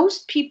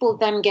most people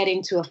then get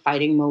into a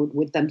fighting mode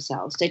with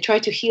themselves. They try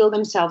to heal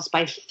themselves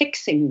by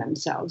fixing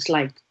themselves,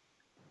 like,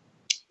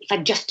 if I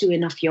just do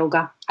enough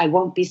yoga, I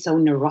won't be so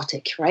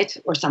neurotic, right?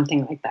 Or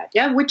something like that.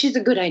 Yeah, which is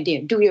a good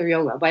idea. Do your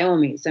yoga, by all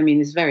means. I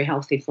mean, it's very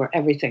healthy for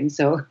everything.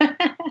 So,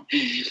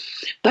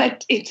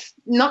 but it's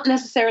not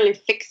necessarily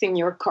fixing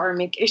your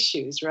karmic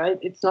issues, right?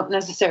 It's not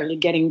necessarily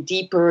getting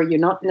deeper. You're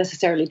not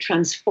necessarily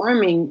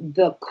transforming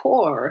the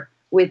core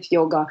with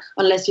yoga,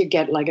 unless you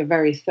get like a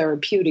very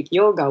therapeutic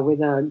yoga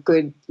with a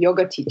good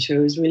yoga teacher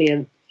who's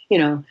really,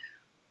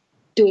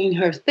 doing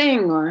her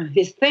thing or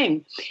his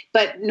thing.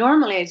 But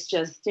normally it's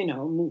just,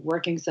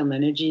 working some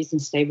energies and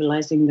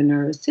stabilizing the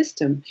nervous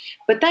system.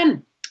 But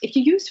then if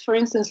you use, for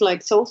instance,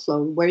 like soul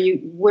flow,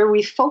 where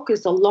we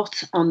focus a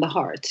lot on the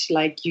heart,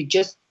 like you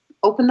just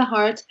open the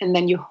heart and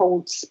then you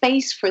hold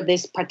space for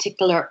this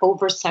particular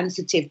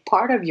oversensitive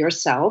part of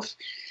yourself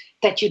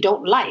that you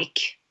don't like.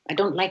 I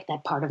don't like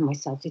that part of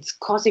myself. It's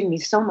causing me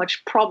so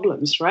much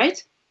problems,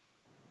 right?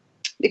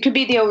 It could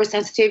be the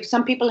oversensitive.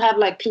 Some people have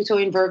like Pluto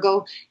in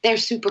Virgo. They're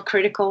super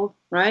critical,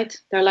 right?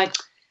 They're like,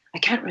 I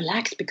can't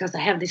relax because I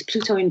have this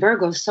Pluto in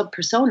Virgo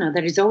sub-persona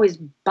that is always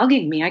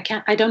bugging me.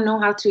 I don't know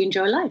how to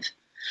enjoy life.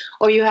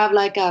 Or you have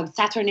like a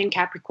Saturn in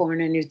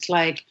Capricorn and it's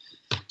like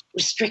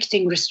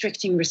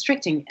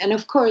restricting. And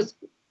of course,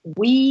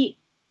 these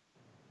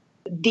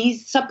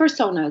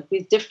sub-personas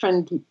with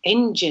different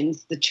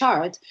engines, the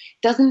chart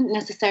doesn't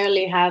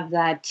necessarily have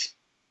that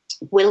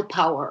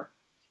willpower.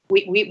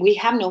 We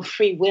have no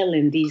free will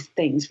in these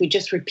things. We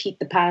just repeat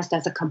the past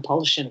as a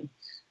compulsion.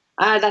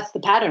 That's the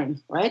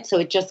pattern, right? So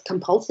it just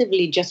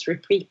compulsively just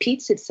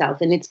repeats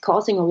itself, and it's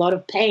causing a lot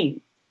of pain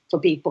for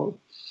people.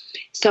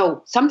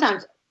 So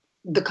sometimes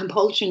the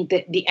compulsion,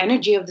 the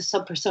energy of the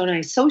sub-persona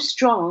is so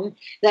strong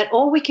that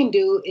all we can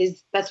do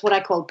is, that's what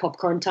I call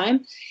popcorn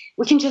time.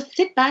 We can just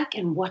sit back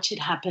and watch it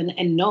happen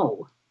and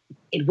know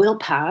it will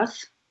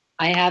pass.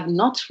 I have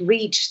not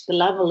reached the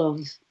level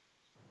of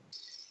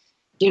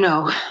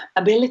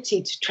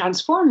ability to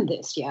transform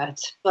this yet,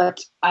 but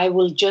I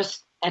will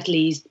just at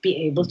least be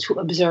able to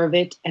observe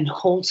it and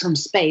hold some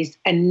space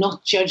and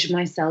not judge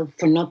myself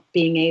for not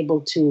being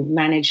able to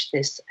manage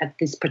this at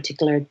this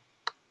particular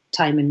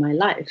time in my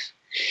life.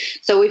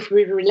 So if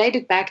we relate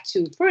it back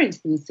to, for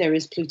instance, there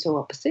is Pluto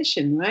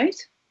opposition, right?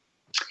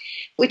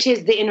 Which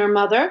is the inner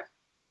mother.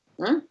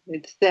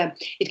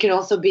 It can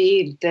also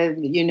be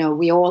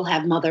we all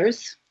have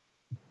mothers.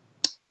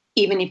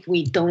 Even if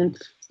we don't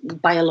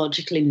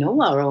biologically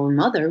know our own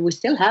mother, we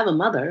still have a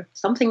mother.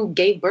 Something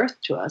gave birth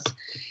to us.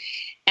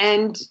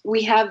 And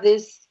we have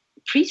this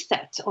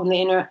preset on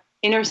the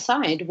inner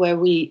side where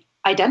we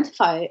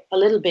identify a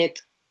little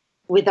bit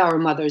with our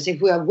mothers.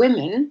 If we are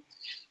women,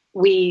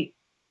 we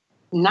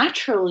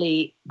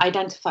naturally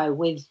identify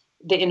with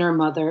the inner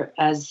mother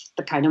as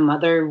the kind of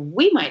mother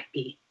we might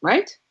be,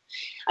 right?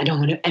 I don't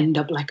want to end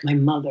up like my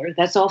mother.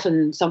 That's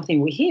often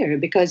something we hear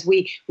because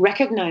we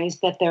recognize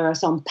that there are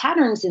some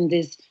patterns in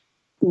this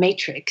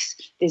matrix,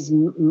 this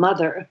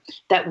mother,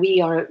 that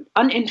we are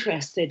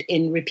uninterested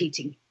in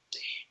repeating.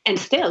 And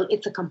still,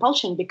 it's a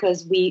compulsion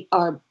because we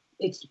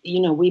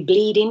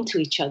bleed into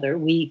each other.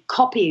 We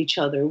copy each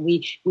other.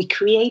 We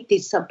create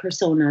these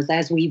sub-personas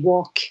as we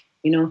walk.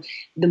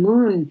 The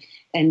moon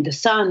and the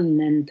sun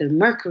and the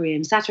Mercury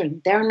and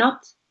Saturn, they're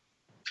not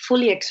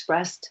fully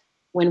expressed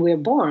when we're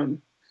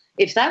born.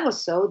 If that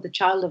was so, the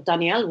child of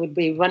Danielle would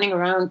be running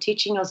around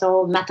teaching us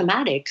all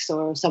mathematics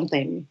or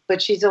something.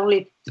 But she's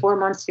only 4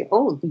 months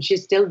old and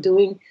she's still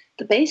doing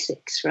the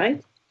basics,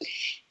 right?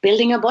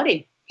 Building a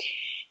body.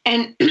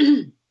 And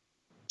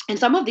and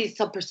some of these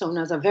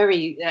sub-personas are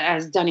very,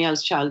 as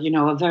Danielle's child,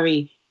 are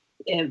very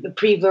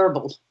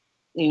pre-verbal.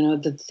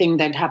 The thing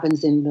that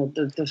happens in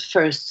the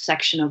first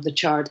section of the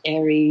chart,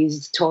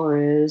 Aries,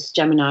 Taurus,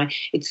 Gemini,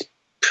 it's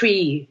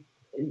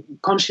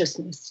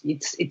pre-consciousness.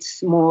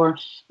 It's more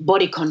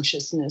body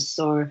consciousness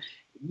or,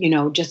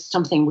 just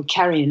something we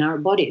carry in our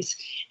bodies.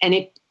 And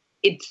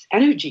it's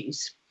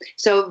energies.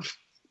 So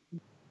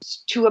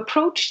to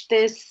approach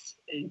this,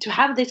 to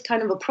have this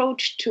kind of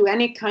approach to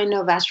any kind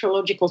of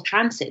astrological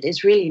transit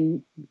is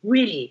really,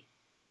 really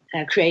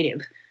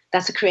creative.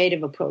 That's a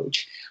creative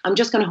approach. I'm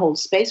just going to hold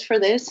space for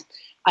this.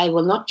 I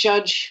will not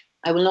judge.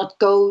 I will not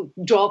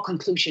draw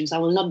conclusions. I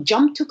will not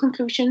jump to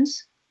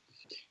conclusions.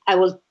 I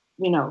will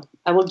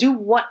do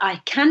what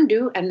I can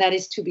do, and that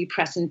is to be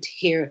present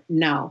here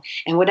now.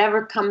 And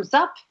whatever comes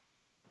up,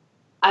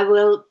 I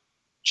will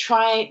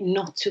try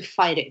not to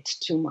fight it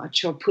too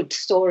much or put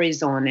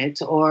stories on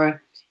it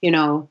or,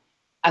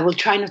 I will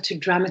try not to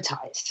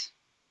dramatize.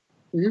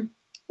 There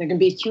can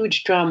be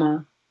huge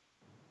drama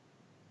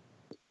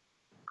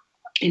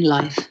in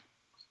life.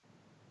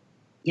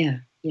 Yeah.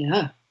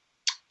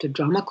 The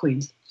drama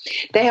queens.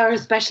 They are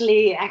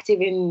especially active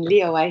in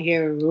Leo, I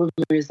hear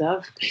rumors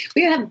of.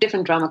 We have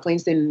different drama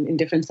queens in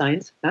different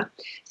signs. Huh?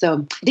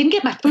 So, didn't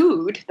get my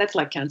food. That's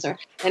like Cancer.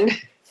 And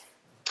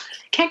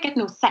can't get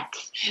no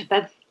sex.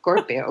 That's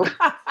Scorpio.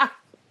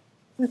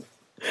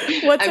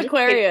 What's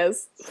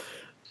Aquarius?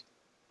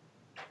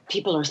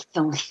 People are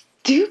so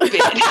stupid.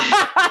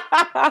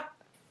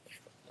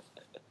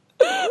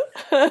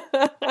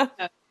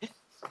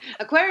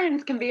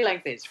 Aquarians can be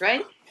like this,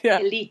 right? Yeah.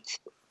 Elite.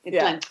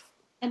 It's like,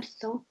 I'm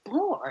so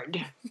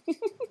bored.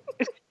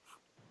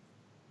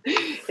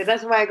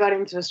 That's why I got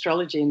into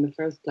astrology in the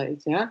first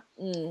place, yeah?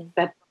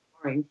 That's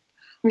boring.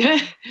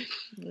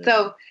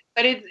 So,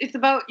 but it's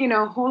about,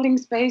 holding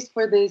space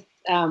for this,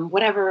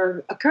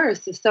 whatever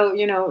occurs. So,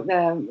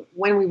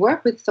 when we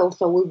work with Sol,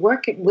 we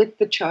work with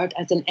the chart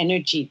as an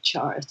energy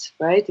chart,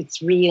 right?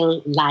 It's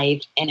real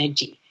live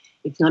energy.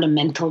 It's not a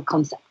mental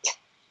concept.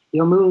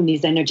 Your moon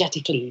is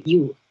energetically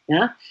you,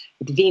 yeah?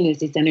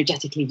 Venus is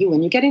energetically you.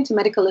 And you get into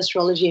medical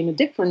astrology in with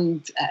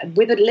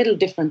a little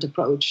different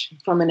approach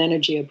from an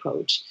energy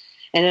approach.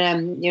 And,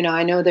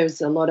 I know there's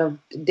a lot of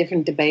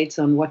different debates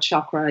on what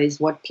chakra is,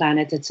 what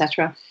planet,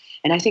 etc.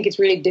 And I think it's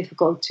really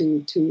difficult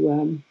to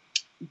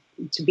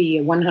be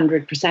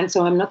 100%.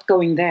 So I'm not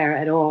going there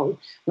at all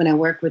when I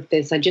work with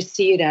this. I just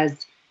see it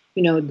as,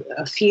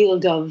 a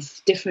field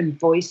of different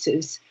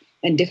voices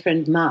and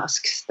different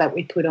masks that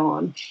we put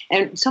on.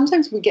 And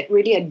sometimes we get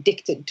really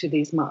addicted to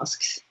these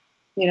masks.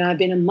 I've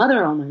been a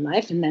mother all my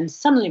life, and then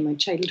suddenly my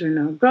children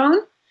are grown,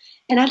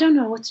 and I don't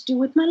know what to do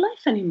with my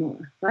life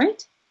anymore,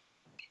 right?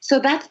 So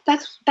that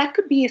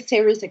could be a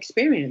serious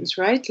experience,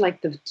 right?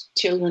 Like the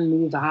children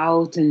move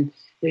out, and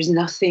there's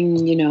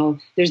nothing,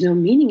 there's no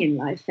meaning in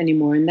life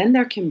anymore, and then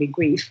there can be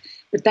grief.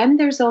 But then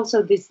there's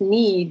also this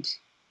need,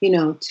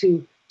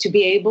 to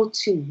be able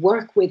to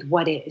work with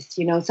what is.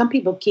 Some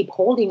people keep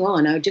holding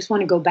on. I just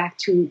want to go back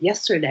to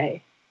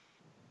yesterday.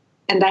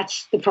 And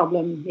that's the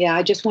problem. Yeah,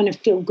 I just want to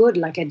feel good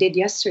like I did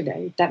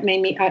yesterday. That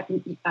made me,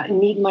 I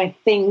need my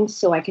things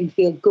so I can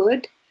feel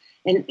good.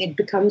 And it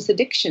becomes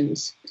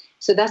addictions.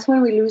 So that's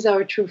when we lose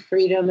our true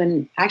freedom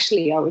and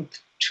actually our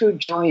true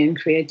joy and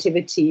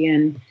creativity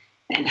and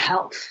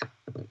health.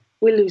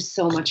 We lose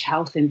so much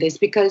health in this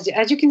because,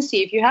 as you can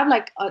see, if you have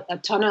like a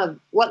ton of,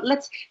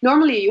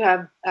 normally you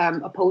have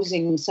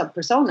opposing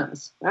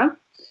sub-personas, huh?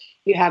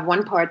 You have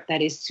one part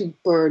that is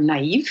super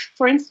naive,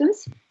 for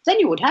instance.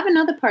 Then you would have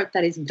another part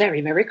that is very,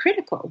 very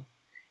critical.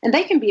 And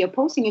they can be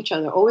opposing each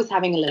other, always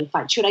having a little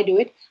fight. Should I do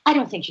it? I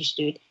don't think you should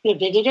do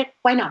it.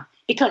 Why not?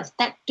 Because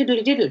that,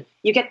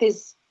 you get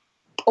this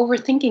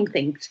overthinking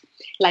things.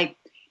 Like,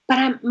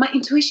 but my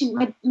intuition,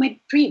 my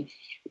dream.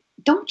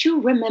 Don't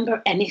you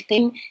remember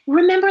anything?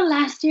 Remember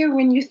last year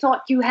when you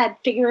thought you had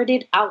figured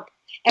it out?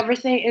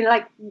 Everything, and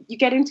like you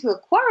get into a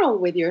quarrel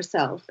with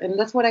yourself. And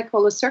that's what I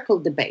call a circle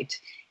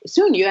debate.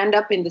 Soon you end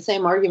up in the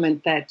same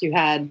argument that you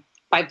had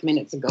 5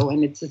 minutes ago,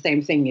 and it's the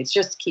same thing. It's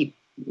just keep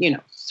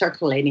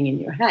circulating in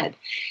your head.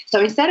 So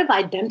instead of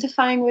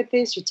identifying with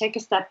this, you take a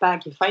step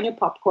back, you find your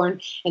popcorn,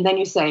 and then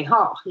you say,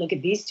 oh, look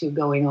at these two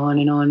going on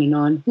and on and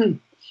on.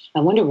 I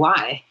wonder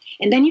why.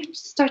 And then you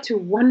start to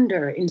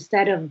wonder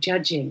instead of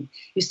judging.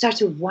 You start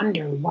to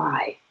wonder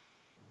why.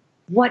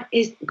 What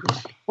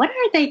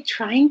are they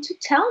trying to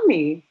tell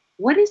me?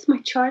 What is my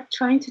chart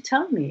trying to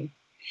tell me?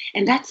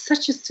 And that's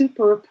such a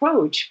super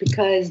approach,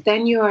 because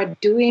then you are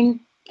doing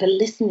the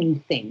listening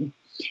thing.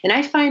 And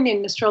I find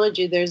in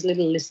astrology, there's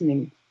little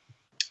listening.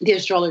 The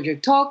astrologer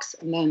talks,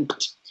 and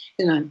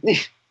then,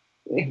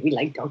 we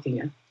like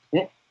talking.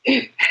 Yeah?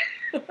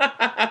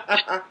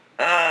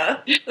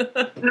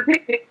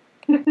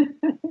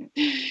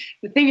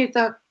 The thing is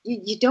that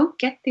you don't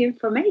get the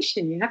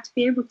information. You have to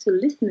be able to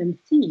listen and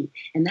see.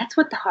 And that's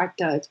what the heart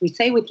does. We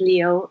say with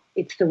Leo,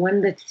 it's the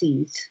one that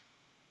sees.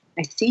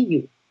 I see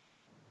you.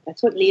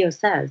 That's what Leo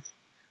says.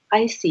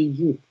 I see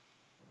you.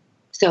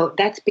 So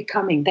that's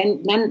becoming,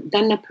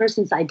 then a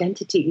person's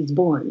identity is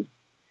born.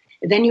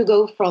 Then you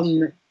go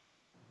from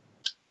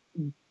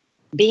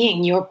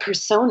being your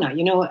persona.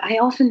 I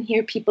often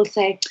hear people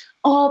say,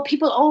 oh,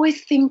 people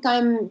always think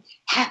I'm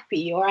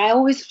happy, or I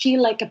always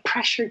feel like a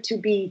pressure to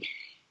be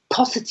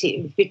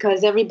positive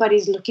because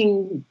everybody's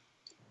looking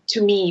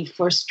to me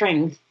for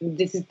strength.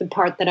 This is the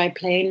part that I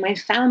play in my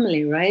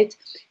family, right?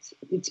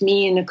 It's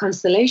me in a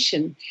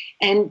constellation.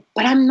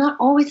 But I'm not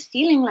always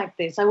feeling like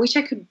this. I wish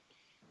I could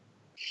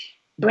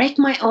break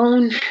my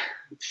own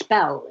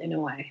spell in a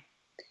way.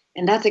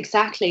 And that's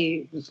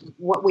exactly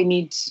what we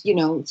need,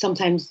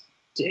 sometimes,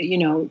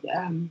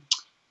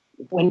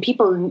 when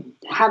people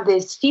have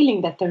this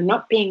feeling that they're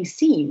not being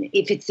seen.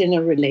 If it's in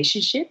a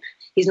relationship,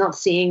 he's not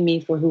seeing me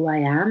for who I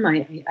am.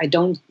 I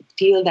don't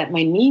feel that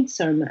my needs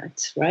are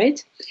met,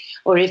 right?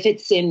 Or if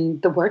it's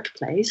in the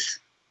workplace,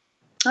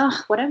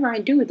 whatever I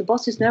do, the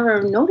boss is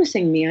never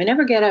noticing me. I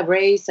never get a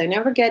raise. I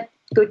never get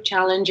good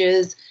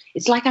challenges.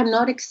 It's like I'm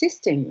not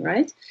existing,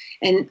 right?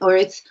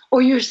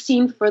 Or you're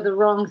seen for the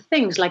wrong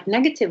things, like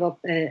negative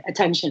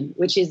attention,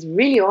 which is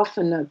really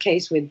often a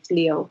case with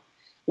Leo.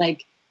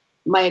 Like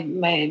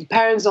my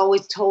parents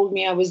always told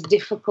me I was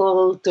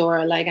difficult,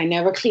 or like I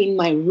never cleaned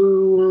my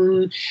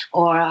room,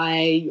 or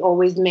I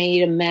always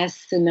made a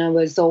mess, and I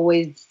was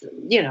always,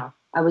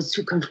 I was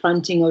too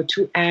confronting or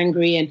too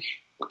angry. And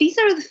these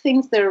are the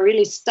things that are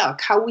really stuck,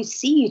 how we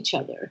see each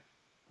other.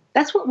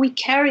 That's what we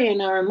carry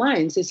in our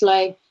minds. It's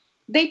like,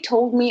 they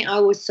told me I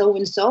was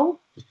so-and-so,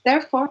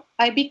 therefore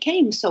I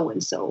became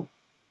so-and-so.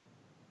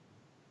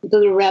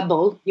 The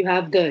rebel, you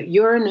have the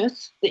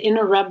Uranus, the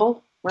inner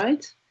rebel,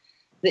 right?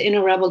 The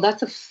inner rebel,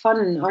 that's a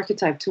fun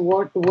archetype to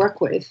work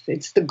with.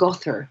 It's the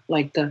gother,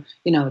 like the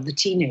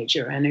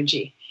teenager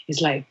energy.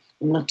 It's like,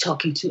 I'm not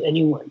talking to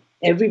anyone.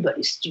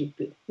 Everybody's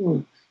stupid.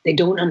 They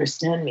don't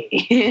understand me.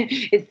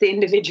 It's the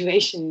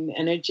individuation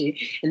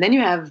energy. And then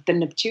you have the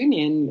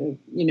Neptunian,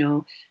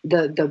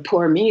 the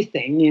poor me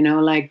thing,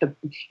 like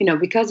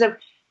because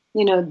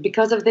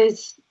of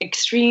this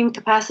extreme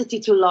capacity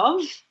to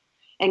love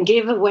and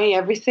give away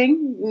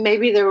everything,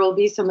 maybe there will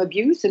be some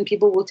abuse and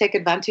people will take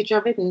advantage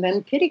of it, and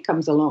then pity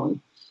comes along.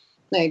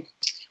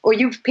 Or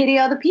you pity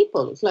other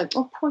people. It's like,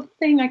 oh, poor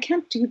thing, I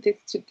can't do this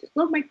to this.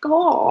 Oh my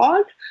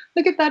God,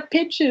 look at that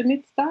pigeon,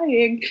 it's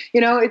dying.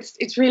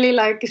 It's really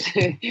like,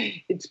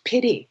 it's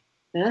pity.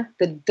 Yeah?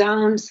 The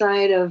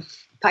downside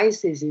of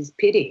Pisces is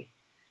pity.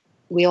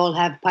 We all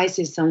have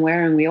Pisces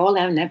somewhere, and we all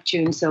have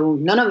Neptune, so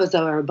none of us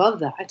are above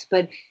that.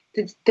 But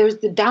there's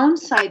the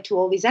downside to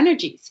all these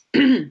energies.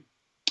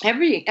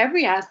 Every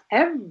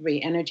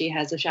energy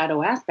has a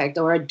shadow aspect,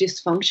 or a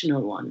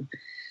dysfunctional one.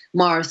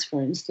 Mars, for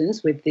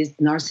instance, with this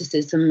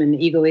narcissism and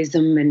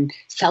egoism and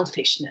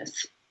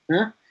selfishness,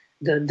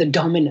 the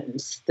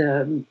dominance,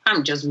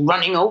 I'm just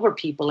running over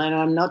people and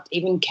I'm not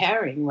even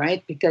caring,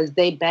 right? Because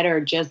they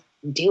better just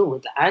deal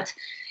with that.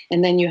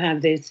 And then you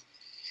have this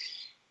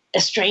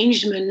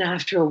estrangement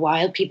after a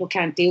while. People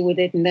can't deal with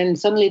it. And then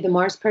suddenly the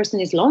Mars person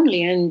is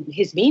lonely, and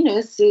his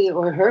Venus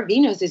or her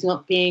Venus is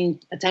not being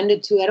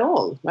attended to at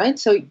all, right?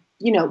 So,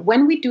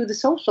 when we do the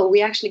soul flow,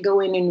 we actually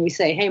go in and we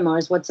say, hey,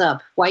 Mars, what's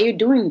up? Why are you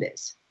doing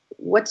this?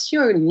 What's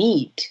your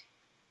need?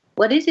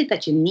 What is it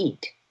that you need?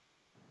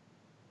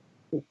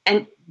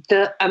 And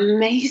the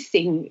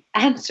amazing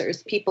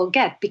answers people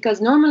get, because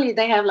normally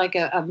they have like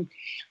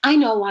I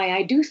know why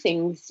I do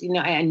things,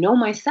 I know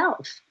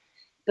myself.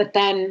 But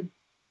then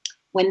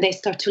when they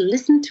start to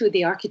listen to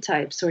the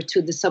archetypes or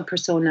to the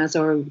subpersonas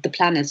or the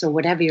planets or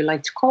whatever you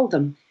like to call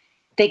them,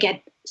 they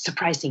get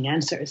surprising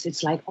answers.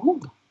 It's like,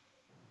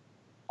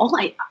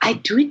 I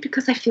do it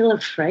because I feel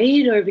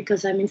afraid or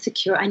because I'm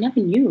insecure. I never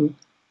knew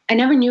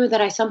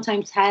that I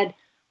sometimes had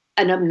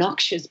an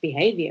obnoxious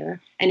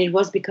behavior, and it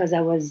was because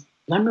I was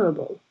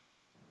vulnerable.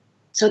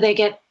 So they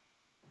get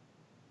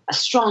a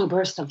strong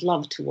burst of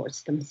love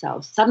towards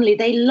themselves. Suddenly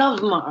they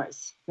love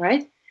Mars,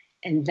 right?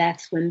 And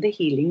that's when the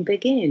healing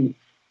begins.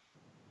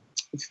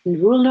 It's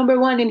rule number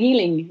 1 in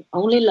healing,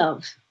 only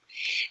love.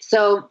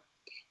 So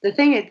the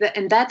thing is that,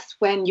 and that's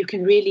when you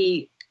can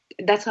really,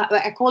 that's how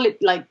I call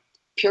it, like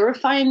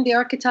purifying the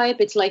archetype.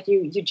 It's like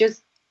you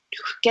just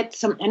get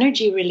some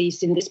energy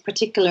release in this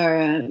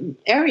particular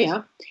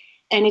area.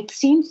 And it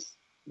seems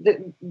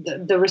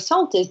the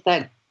result is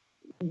that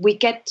we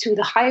get to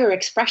the higher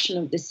expression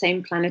of the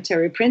same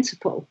planetary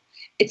principle.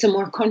 It's a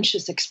more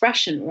conscious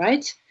expression,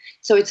 right?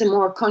 So it's a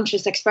more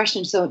conscious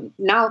expression. So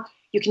now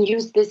you can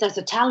use this as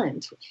a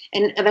talent.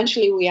 And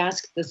eventually we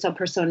ask the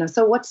sub-persona,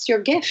 so what's your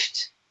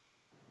gift?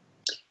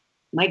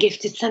 My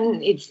gift is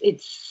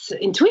it's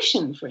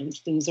intuition, for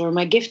instance, or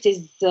my gift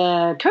is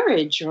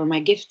courage, or my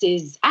gift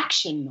is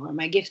action, or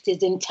my gift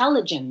is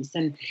intelligence.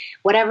 And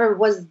whatever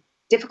was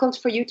difficult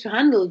for you to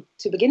handle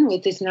to begin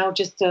with is now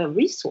just a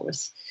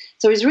resource.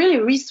 So it's really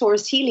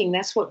resource healing.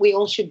 That's what we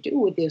all should do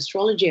with the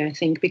astrology, I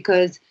think,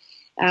 because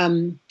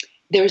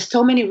there are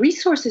so many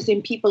resources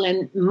in people,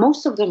 and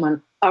most of them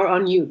are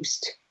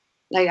unused.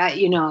 Like,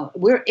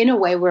 we're in a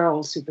way, we're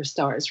all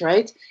superstars,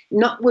 right?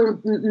 We're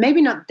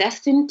maybe not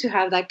destined to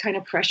have that kind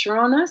of pressure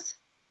on us,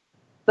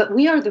 but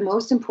we are the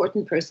most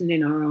important person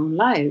in our own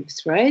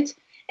lives, right?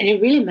 And it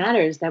really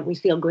matters that we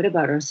feel good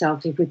about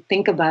ourselves if we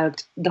think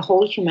about the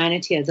whole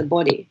humanity as a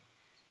body.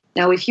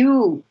 Now, if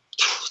you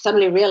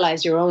suddenly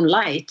realize your own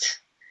light,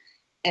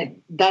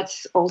 and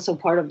that's also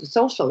part of the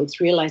soul flow, it's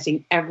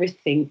realizing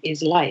everything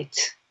is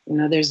light.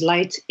 There's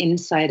light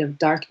inside of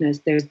darkness.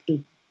 There's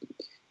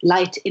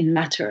light in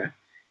matter.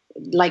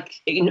 Like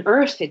in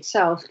Earth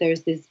itself,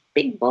 there's this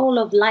big bowl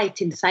of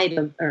light inside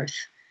of Earth.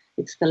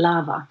 It's the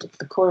lava. It's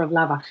the core of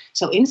lava.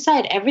 So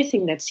inside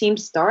everything that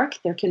seems dark,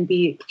 there can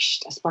be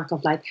a spark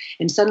of light.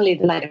 And suddenly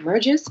the light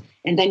emerges,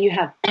 and then you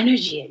have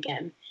energy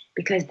again,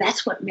 because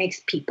that's what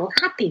makes people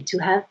happy, to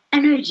have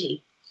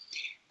energy.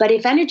 But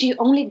if energy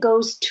only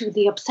goes to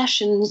the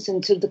obsessions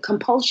and to the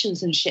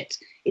compulsions and shit,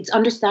 it's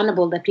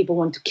understandable that people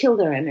want to kill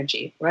their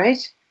energy,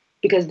 right?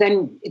 Because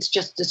then it's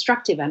just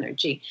destructive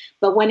energy.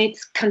 But when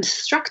it's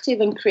constructive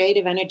and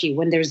creative energy,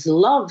 when there's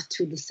love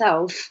to the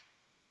self,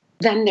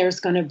 then there's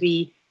going to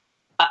be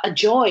a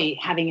joy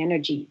having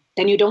energy.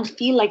 Then you don't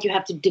feel like you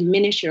have to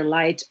diminish your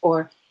light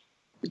or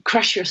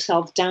crush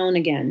yourself down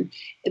again,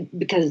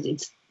 because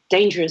it's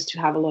dangerous to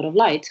have a lot of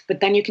light. But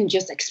then you can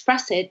just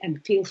express it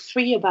and feel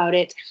free about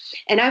it.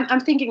 And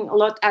I'm thinking a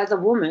lot as a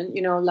woman,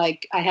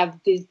 like I have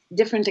these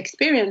different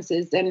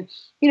experiences. And,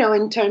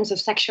 in terms of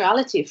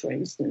sexuality, for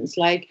instance,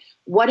 like,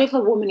 what if a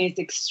woman is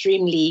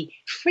extremely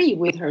free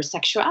with her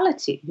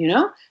sexuality?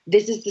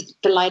 This is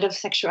the light of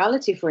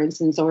sexuality, for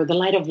instance, or the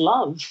light of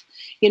love,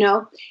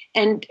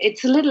 and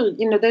it's a little,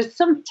 there's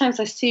sometimes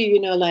I see,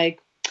 like,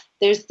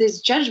 there's this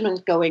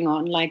judgment going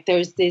on, like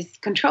there's this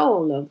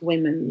control of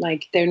women,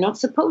 like they're not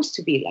supposed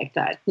to be like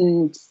that.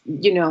 And,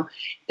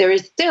 there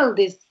is still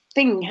this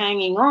thing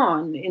hanging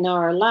on in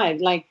our life,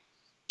 like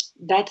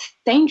that's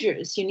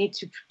dangerous. You need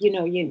to,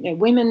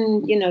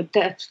 women,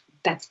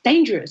 that's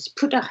dangerous.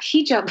 Put a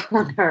hijab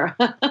on her.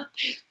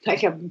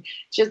 Like,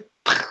 just,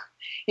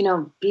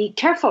 be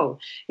careful,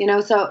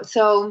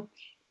 so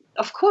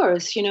of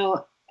course,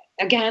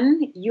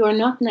 again, you are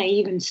not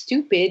naive and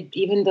stupid,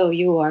 even though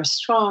you are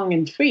strong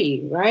and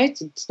free, right?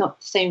 It's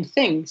not the same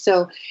thing.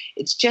 So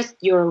it's just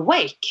you're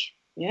awake.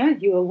 Yeah,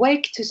 you're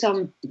awake to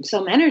some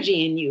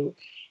energy in you,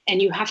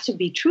 and you have to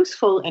be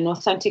truthful and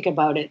authentic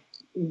about it,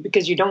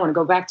 because you don't want to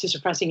go back to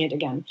suppressing it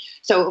again.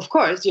 So of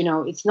course,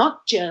 it's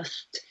not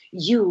just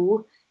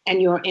you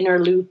and your inner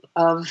loop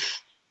of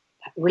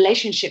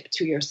relationship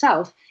to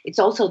yourself. It's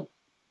also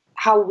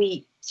how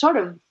we sort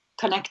of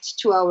connect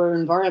to our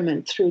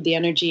environment through the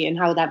energy, and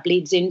how that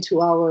bleeds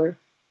into our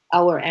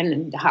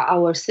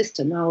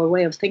system, our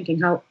way of thinking,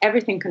 how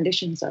everything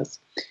conditions us.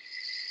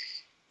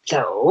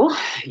 So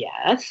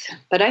yes,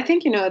 but I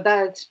think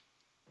that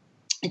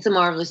it's a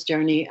marvelous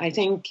journey. I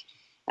think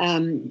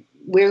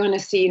we're going to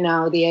see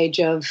now the age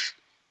of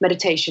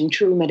meditation,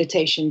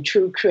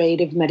 true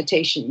creative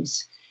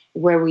meditations,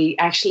 where we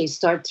actually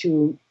start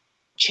to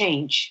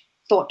change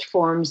thought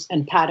forms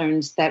and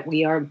patterns that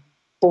we are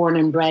born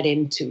and bred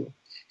into.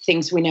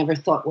 Things we never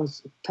thought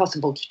was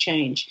possible to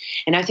change.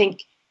 And I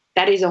think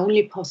that is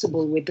only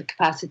possible with the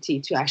capacity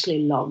to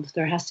actually love.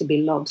 There has to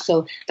be love.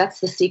 So that's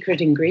the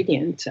secret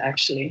ingredient,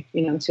 actually,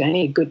 to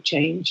any good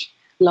change,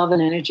 love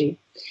and energy,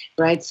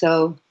 right?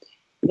 So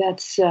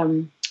that's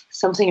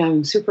something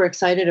I'm super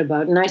excited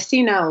about. And I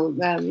see now,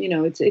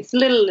 it's a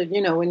little,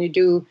 when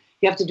you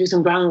have to do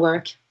some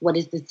groundwork. What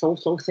is this soul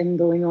flow thing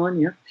going on?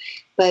 Yeah.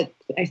 But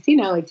I see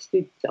now it's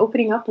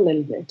opening up a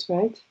little bit,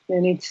 right?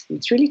 And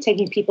it's really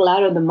taking people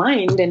out of the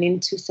mind and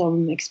into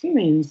some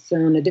experience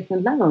on a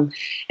different level.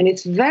 And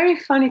it's very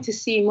funny to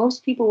see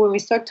most people, when we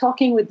start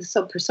talking with the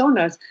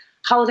sub-personas,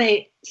 how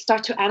they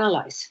start to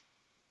analyze.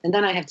 And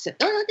then I have to say,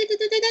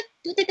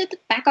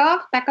 back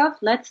off,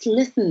 let's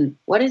listen.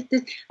 What is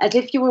this? As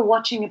if you were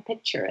watching a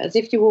picture, as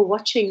if you were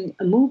watching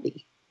a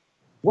movie.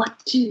 What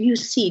do you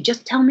see?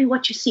 Just tell me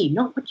what you see,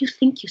 not what you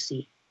think you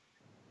see.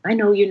 I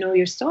know you know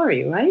your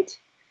story, right?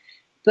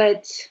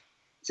 But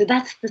so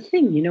that's the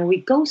thing,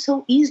 we go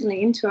so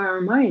easily into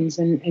our minds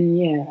and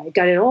yeah, I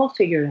got it all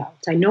figured out.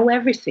 I know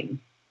everything.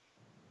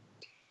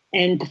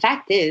 And the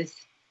fact is,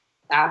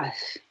 I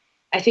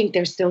think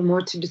there's still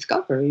more to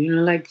discover,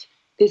 like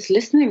this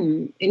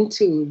listening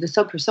into the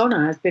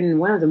sub-persona has been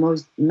one of the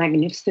most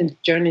magnificent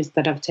journeys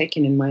that I've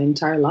taken in my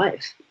entire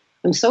life.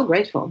 I'm so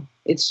grateful.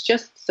 It's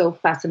just so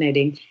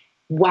fascinating.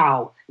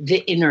 Wow, the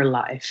inner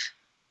life.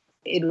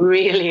 It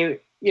really,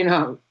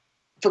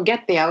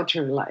 forget the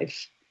outer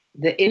life.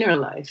 The inner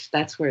life,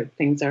 that's where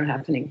things are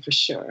happening for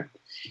sure.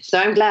 So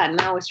I'm glad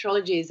now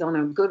astrology is on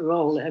a good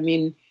roll. I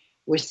mean,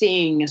 we're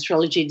seeing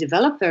astrology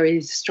develop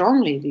very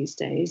strongly these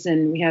days,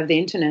 and we have the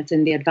internet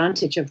and the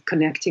advantage of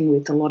connecting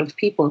with a lot of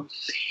people.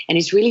 And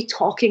it's really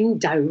talking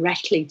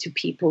directly to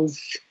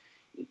people's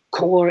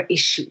core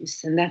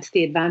issues. And that's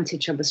the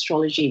advantage of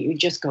astrology. You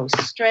just go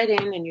straight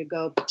in and you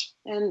go,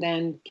 and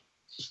then,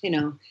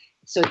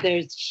 so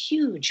there's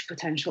huge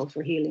potential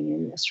for healing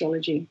in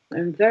astrology.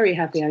 I'm very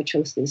happy I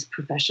chose this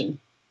profession.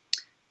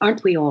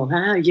 Aren't we all,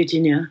 huh,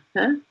 Eugenia?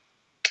 Huh?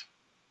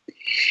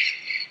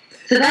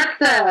 So that's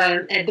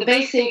the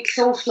basic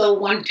soul flow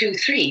 1, 2,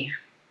 3,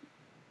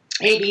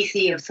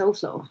 ABC of soul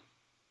flow.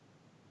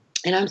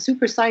 And I'm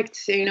super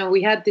psyched.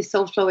 We had this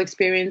soul flow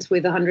experience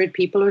with 100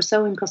 people or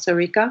so in Costa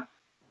Rica.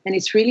 And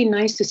it's really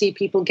nice to see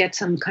people get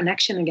some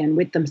connection again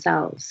with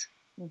themselves.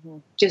 Mm-hmm.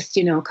 Just,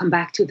 come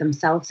back to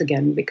themselves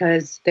again,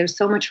 because there's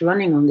so much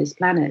running on this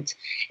planet.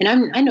 And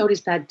I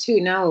noticed that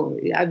too now.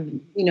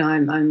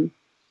 I'm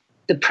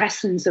the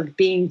presence of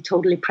being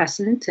totally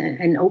present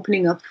and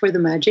opening up for the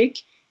magic.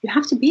 You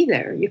have to be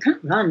there. You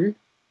can't run.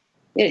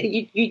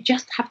 You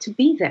just have to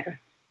be there.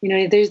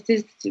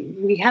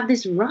 We have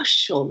this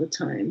rush all the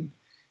time,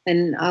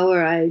 and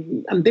our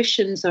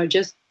ambitions are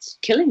just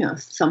killing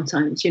us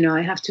sometimes.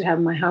 I have to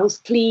have my house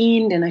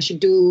cleaned, and I should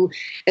do,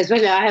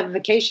 especially I have a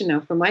vacation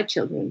now for my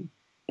children.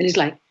 And it's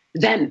like,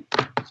 then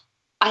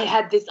I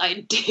had this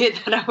idea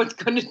that I was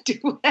going to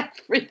do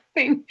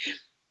everything.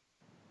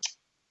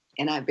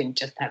 And I've been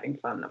just having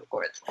fun, of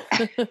course.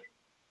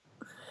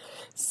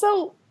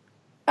 So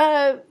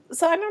I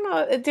don't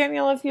know,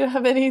 Danielle, if you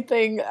have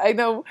anything. I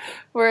know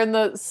we're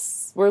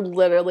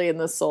literally in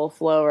the soul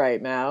flow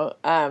right now.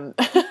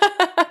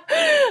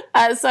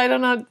 So I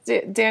don't know,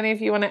 Danny,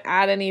 if you want to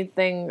add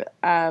anything.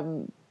 Yeah,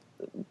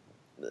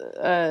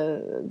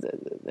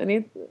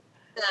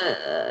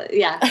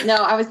 no,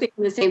 I was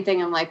thinking the same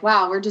thing. I'm like,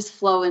 wow, we're just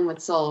flowing with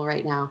soul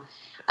right now.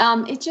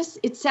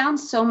 It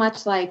sounds so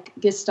much like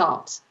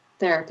Gestalt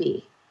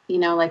therapy,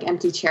 like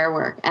empty chair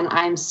work. And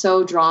I'm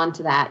so drawn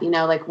to that,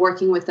 like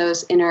working with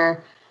those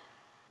inner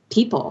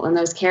people and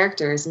those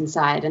characters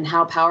inside, and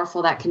how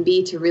powerful that can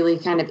be to really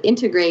kind of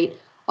integrate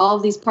all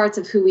of these parts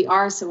of who we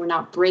are, so we're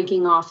not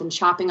breaking off and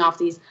chopping off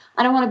these,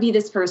 I don't want to be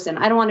this person,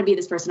 I don't want to be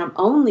this person, I'm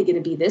only going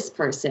to be this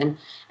person,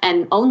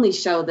 and only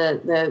show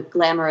the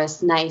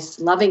glamorous, nice,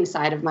 loving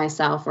side of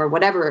myself, or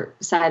whatever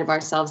side of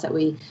ourselves that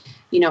we,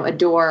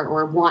 adore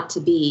or want to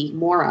be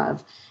more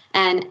of.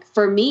 And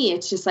for me,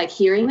 it's just like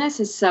hearing this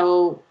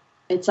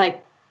it's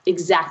like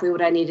exactly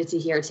what I needed to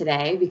hear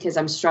today, because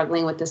I'm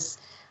struggling with this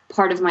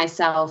part of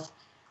myself,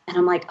 and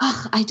I'm like,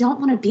 oh, I don't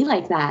want to be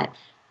like that.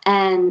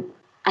 And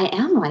I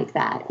am like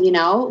that,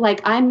 like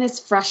I'm this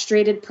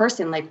frustrated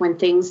person. Like when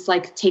things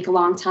like take a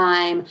long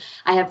time,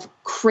 I have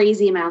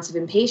crazy amounts of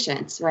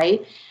impatience,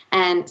 right?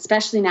 And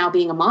especially now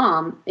being a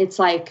mom, it's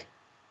like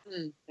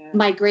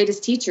my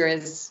greatest teacher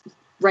is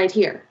right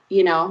here,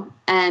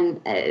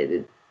 and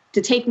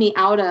to take me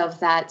out of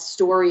that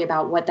story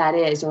about what that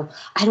is, or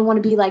I don't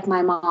want to be like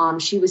my mom.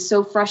 She was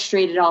so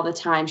frustrated all the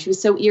time. She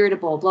was so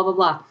irritable, blah, blah,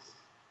 blah.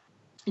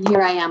 And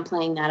here I am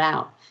playing that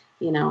out,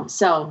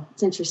 so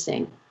it's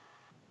interesting.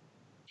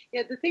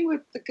 Yeah, the thing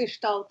with the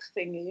Gestalt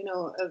thing,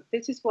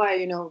 this is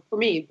why, for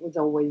me, it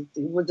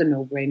was a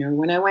no-brainer.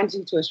 When I went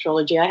into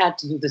astrology, I had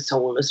to do the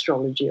soul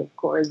astrology, of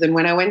course. And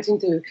when I went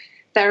into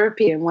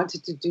therapy and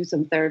wanted to do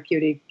some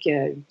therapeutic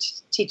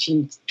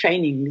teaching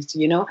trainings,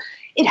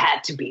 it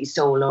had to be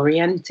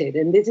soul-oriented.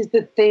 And this is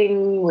the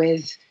thing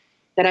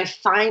that I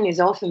find is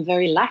often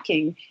very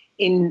lacking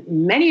in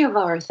many of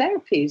our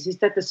therapies, is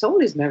that the soul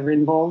is never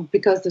involved,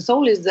 because the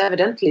soul is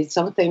evidently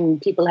something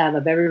people have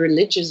a very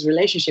religious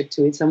relationship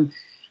to. It's some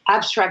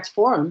abstract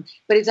form,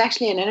 but it's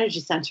actually an energy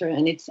center,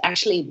 and it's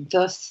actually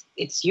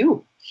it's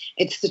you.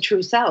 It's the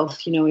true self,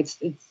 it's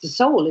the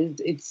soul,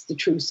 it's the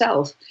true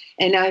self.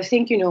 And I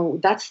think,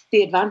 that's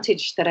the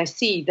advantage that I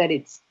see, that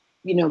it's,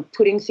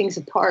 putting things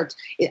apart.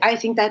 I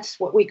think that's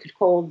what we could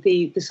call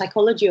the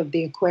psychology of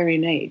the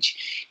Aquarian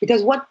age.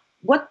 Because what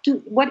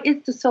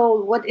is the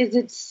soul? What is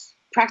its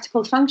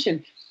practical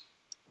function?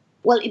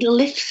 Well, it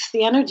lifts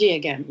the energy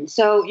again.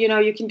 So,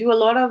 you can do a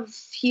lot of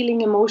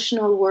healing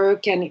emotional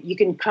work, and you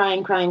can cry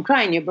and cry and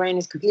cry, and your brain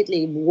is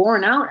completely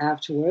worn out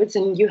afterwards.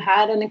 And you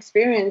had an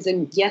experience,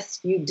 and yes,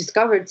 you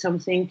discovered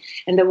something,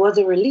 and there was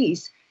a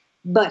release.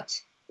 But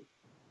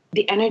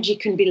the energy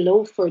can be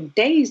low for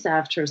days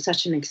after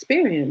such an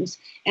experience.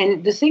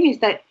 And the thing is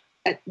that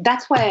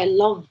that's why I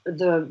love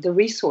the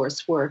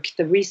resource work,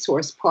 the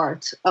resource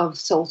part of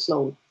Soul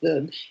Flow.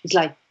 It's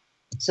like,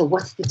 so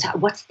what's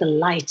the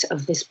light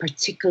of this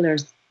particular,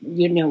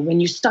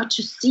 when you start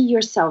to see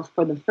yourself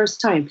for the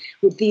first time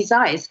with these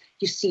eyes,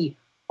 you see,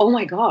 oh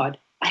my God,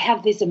 I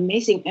have this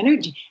amazing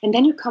energy. And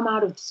then you come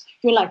out of,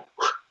 you're like,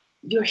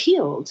 you're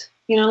healed.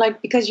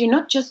 like, because you're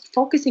not just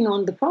focusing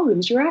on the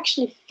problems, you're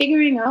actually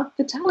figuring out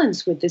the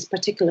talents with this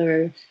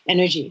particular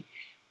energy.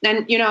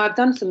 And, I've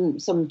done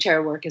some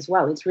tarot work as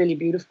well. It's really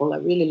beautiful. I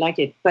really like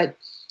it. But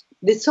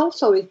this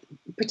also is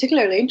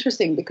particularly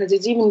interesting because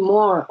it's even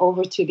more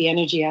over to the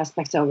energy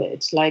aspect of it.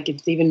 It's like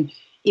it's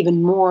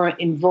even more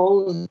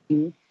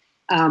involving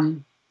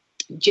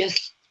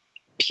just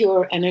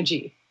pure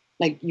energy.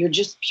 Like you're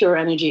just pure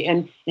energy.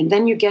 And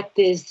then you get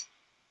this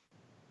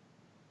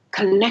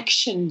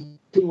connection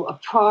to a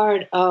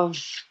part of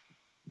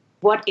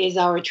what is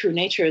our true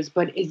natures,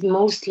 but is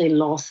mostly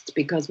lost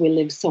because we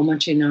live so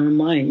much in our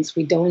minds.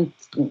 We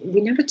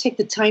never take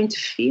the time to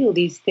feel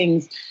these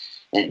things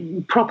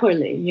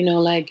properly.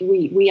 Like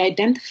we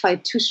identify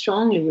too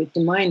strongly with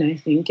the mind, I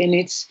think. And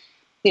it's,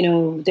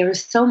 there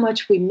is so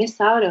much we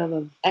miss out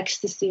of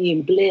ecstasy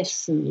and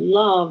bliss and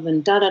love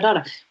and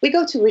da-da-da-da. We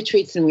go to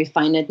retreats and we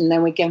find it, and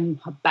then we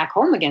come back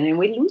home again and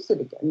we lose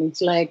it again.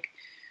 It's like,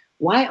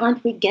 why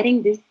aren't we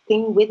getting this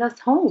thing with us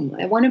home?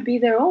 I want to be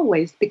there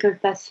always because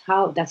that's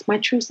my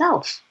true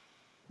self.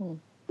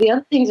 The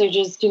other things are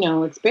just,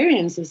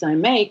 experiences I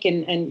make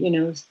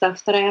and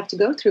stuff that I have to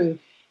go through.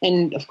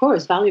 And of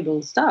course,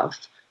 valuable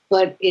stuff.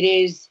 But it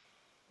is,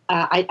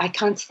 I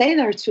can't stay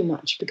there too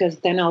much because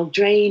then I'll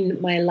drain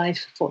my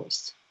life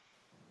force.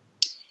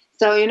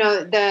 So,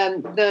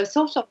 the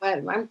social,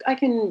 I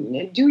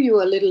can do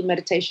you a little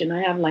meditation.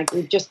 I have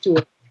we just do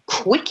a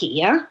quickie,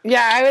 yeah?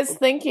 Yeah, I was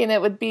thinking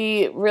it would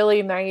be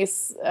really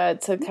nice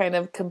to kind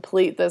of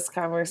complete this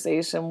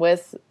conversation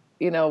with,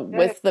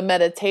 with the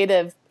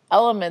meditative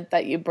element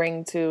that you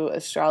bring to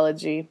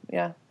astrology.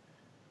 Yeah.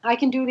 I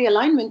can do the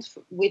alignment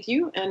with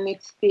you, and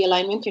it's the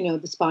alignment,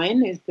 the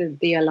spine is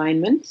the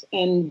alignment,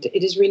 and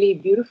it is really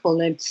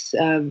beautiful. It's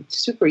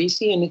super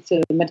easy, and it's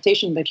a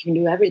meditation that you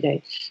can do every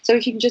day. So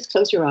if you can just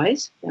close your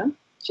eyes, yeah,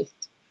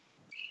 just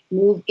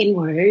move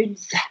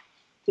inwards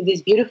to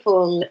this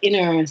beautiful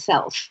inner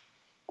self.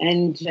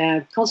 And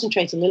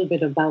concentrate a little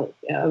bit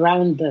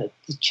around the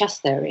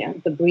chest area,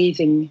 the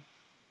breathing.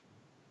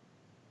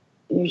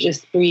 You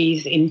just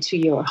breathe into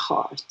your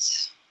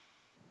heart.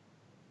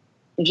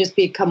 You just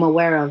become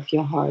aware of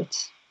your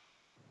heart.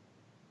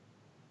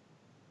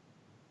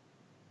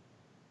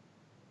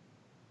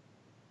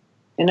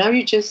 And now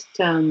you just,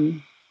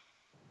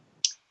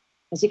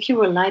 as if you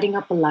were lighting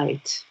up a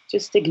light,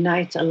 just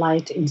ignite a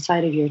light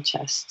inside of your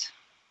chest.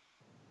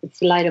 It's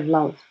the light of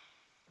love.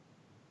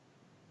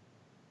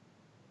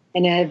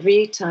 And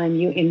every time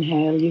you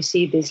inhale, you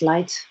see this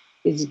light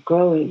is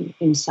growing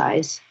in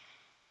size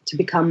to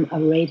become a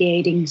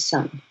radiating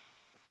sun.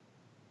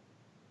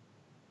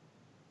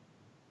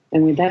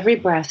 And with every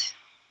breath,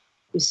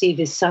 you see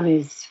this sun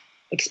is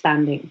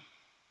expanding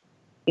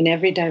in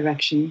every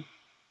direction.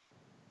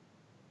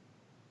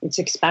 It's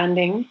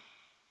expanding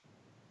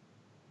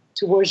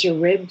towards your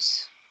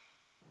ribs,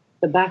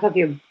 the back of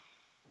your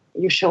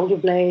shoulder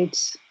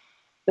blades,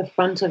 the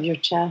front of your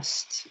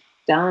chest,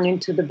 down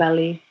into the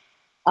belly,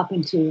 up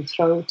into the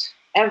throat,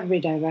 every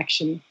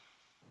direction,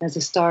 as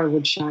a star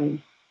would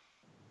shine.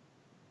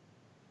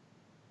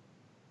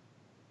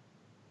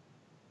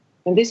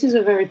 And this is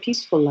a very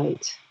peaceful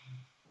light.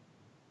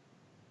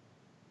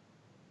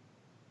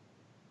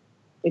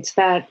 It's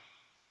that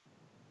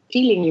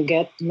feeling you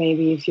get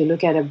maybe if you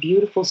look at a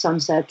beautiful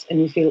sunset and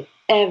you feel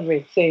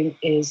everything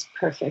is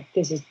perfect.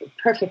 This is the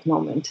perfect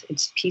moment.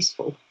 It's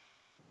peaceful.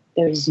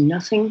 There is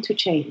nothing to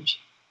change.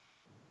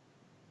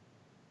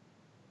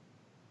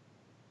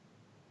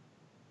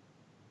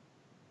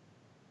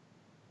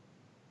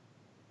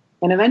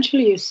 And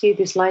eventually you see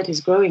this light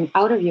is growing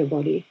out of your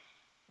body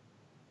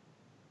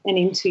and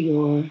into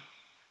your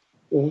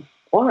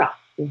aura,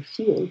 your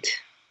field.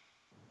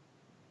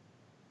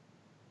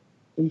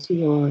 Into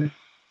your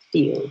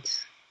field.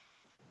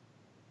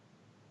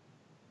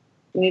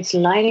 And it's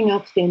lighting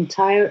up the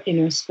entire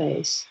inner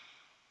space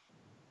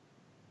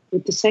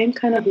with the same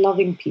kind of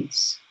loving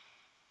peace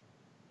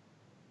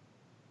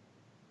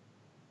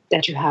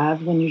that you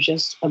have when you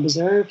just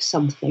observe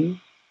something.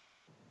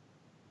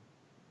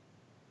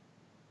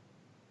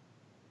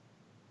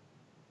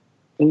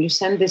 When you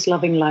send this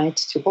loving light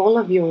to all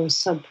of your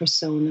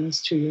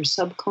sub-personas, to your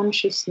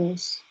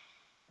subconsciousness,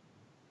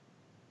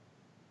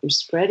 you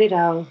spread it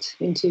out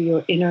into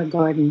your inner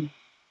garden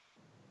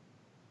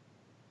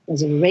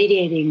as a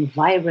radiating,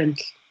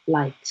 vibrant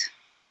light.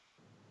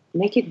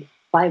 Make it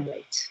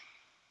vibrate.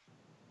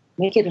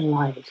 Make it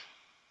alive.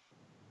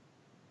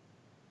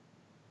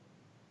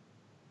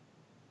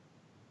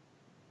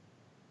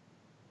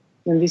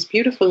 And this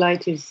beautiful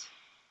light is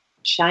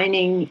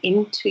shining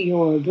into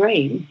your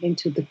brain,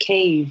 into the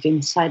cave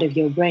inside of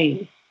your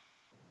brain.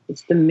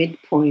 It's the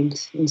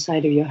midpoint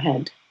inside of your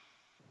head.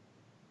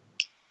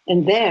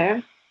 And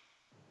there,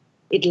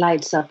 it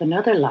lights up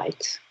another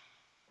light.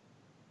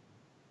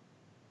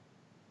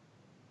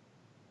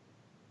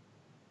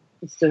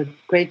 It's the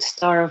great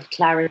star of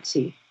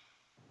clarity.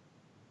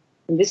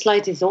 And this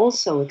light is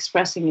also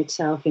expressing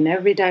itself in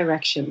every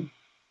direction.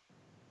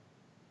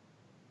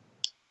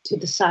 To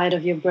the side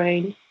of your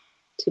brain,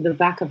 to the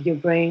back of your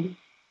brain,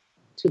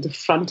 to the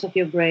front of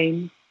your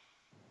brain,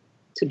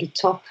 to the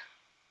top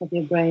of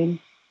your brain.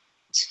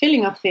 It's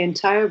filling up the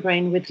entire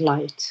brain with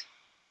light.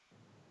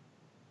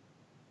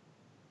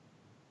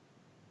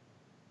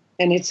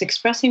 And it's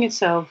expressing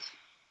itself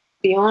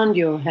beyond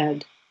your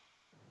head,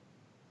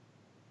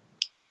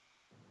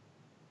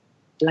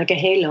 like a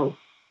halo.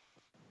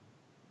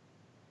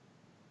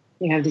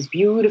 You have this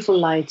beautiful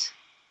light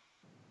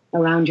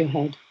around your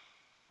head.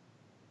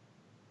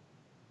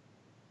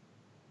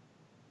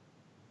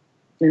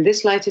 And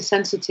this light is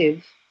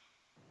sensitive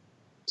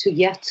to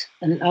yet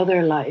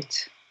another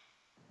light,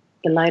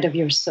 the light of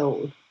your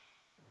soul.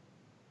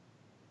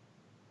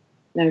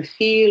 Now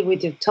feel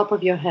with the top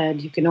of your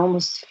head, you can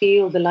almost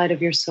feel the light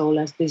of your soul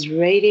as this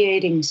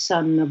radiating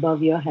sun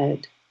above your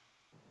head.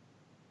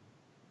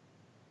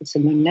 It's a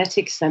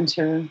magnetic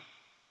center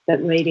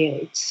that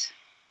radiates.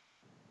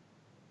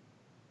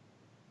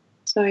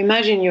 So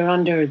imagine you're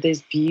under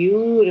this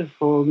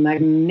beautiful,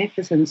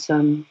 magnificent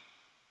sun.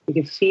 You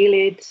can feel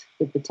it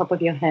with the top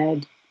of your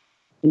head,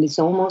 and it's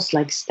almost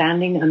like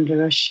standing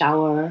under a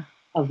shower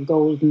of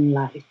golden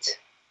light.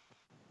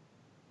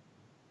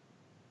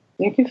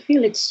 You can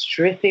feel it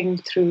stripping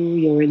through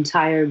your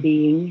entire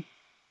being.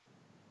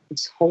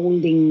 It's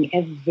holding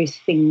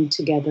everything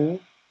together.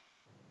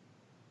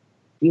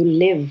 You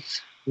live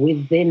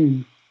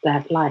within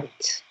that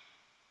light.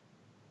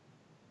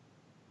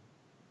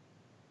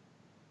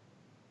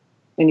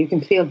 And you can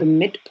feel the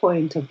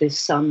midpoint of this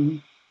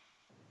sun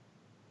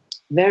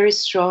very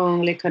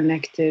strongly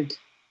connected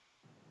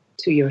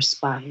to your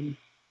spine.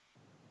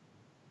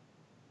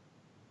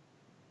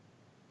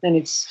 And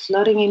it's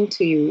flooding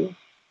into you.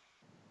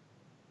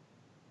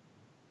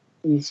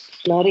 And it's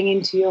flooding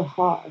into your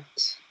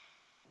heart.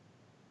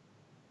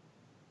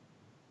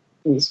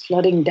 And it's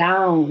flooding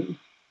down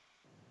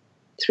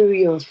through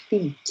your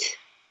feet.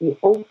 You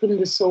open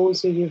the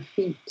soles of your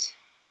feet.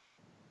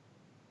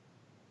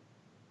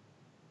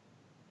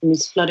 And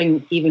it's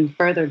flooding even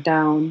further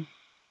down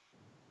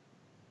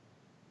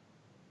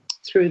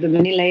through the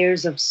many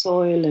layers of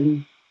soil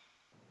and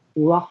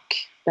rock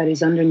that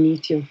is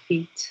underneath your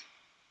feet.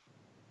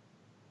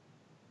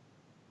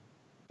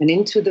 And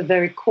into the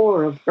very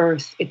core of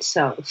Earth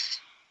itself,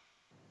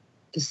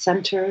 the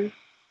center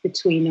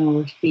between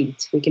our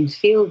feet. We can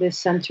feel this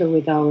center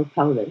with our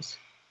pelvis,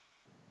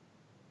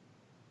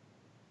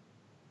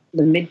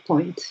 the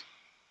midpoint.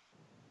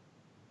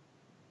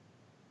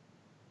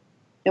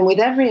 And with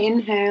every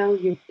inhale,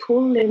 you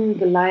pull in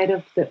the light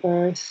of the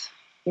earth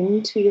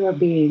into your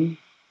being.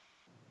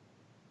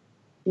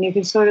 And you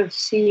can sort of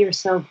see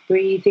yourself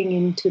breathing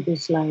into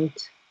this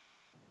light.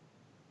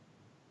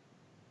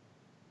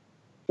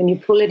 And you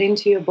pull it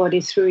into your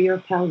body through your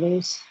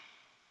pelvis,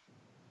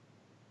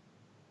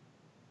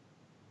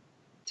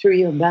 through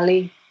your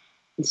belly.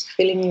 It's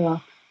filling you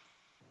up.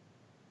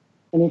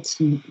 And it's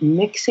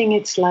mixing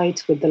its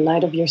light with the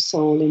light of your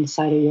soul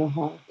inside of your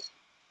heart.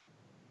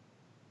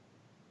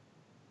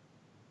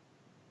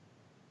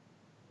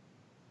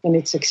 And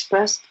it's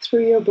expressed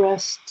through your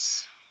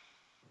breasts,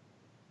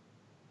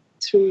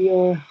 through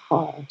your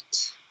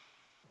heart,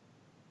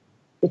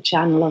 the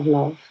channel of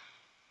love.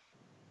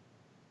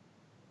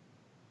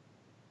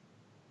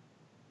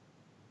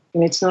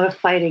 And it's not a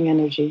fighting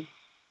energy.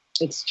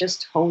 It's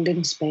just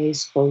holding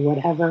space for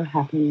whatever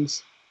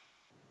happens.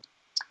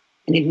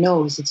 And it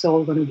knows it's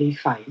all going to be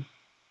fine.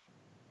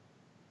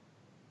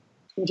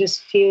 And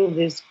just feel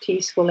this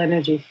peaceful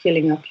energy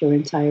filling up your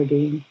entire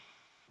being.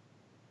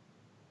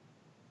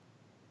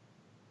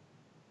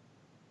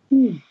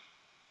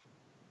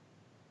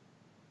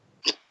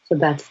 So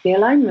that's the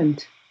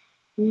alignment.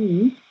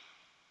 You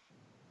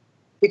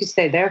could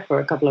stay there for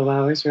a couple of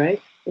hours,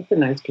 right? It's a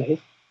nice place.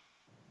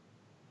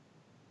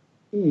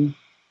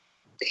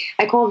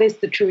 I call this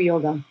the true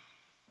yoga.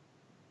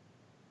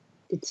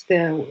 It's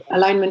the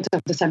alignment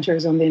of the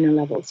centers on the inner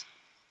levels.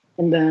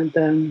 And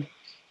the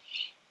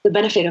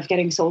benefit of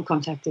getting soul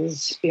contact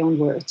is beyond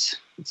words.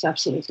 It's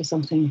absolutely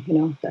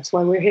something, that's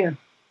why we're here.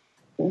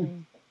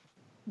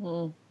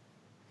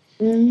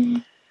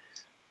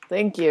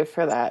 Thank you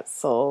for that,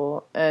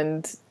 Sol.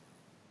 And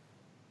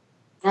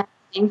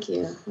thank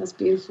you. That's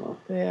beautiful.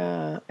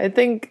 Yeah, I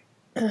think,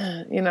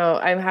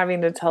 I'm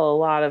having to tell a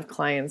lot of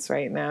clients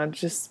right now,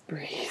 just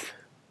breathe.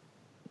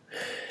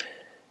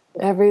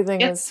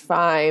 Everything is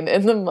fine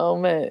in the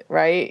moment,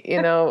 right?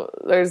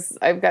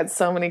 I've got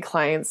so many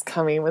clients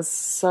coming with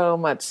so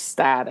much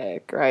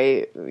static,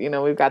 right?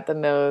 We've got the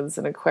nodes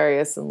in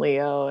Aquarius and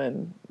Leo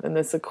and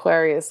this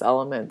Aquarius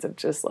element of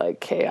just like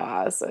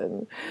chaos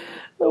and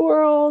the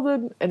world.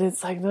 And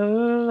it's like,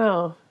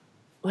 no.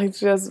 Like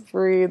just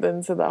breathe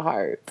into the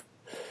heart,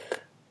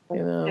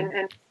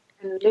 And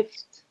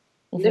lift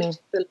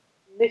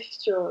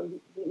your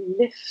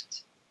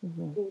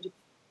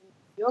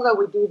yoga.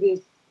 We do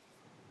these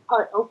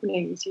heart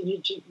openings.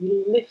 You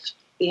lift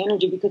the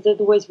energy, because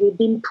otherwise we've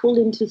been pulled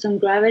into some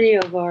gravity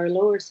of our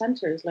lower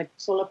centers, like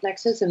solar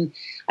plexus. And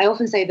I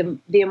often say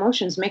the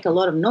emotions make a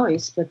lot of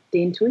noise, but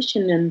the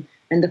intuition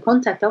and the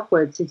contact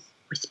upwards is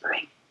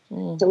whispering.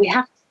 So we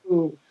have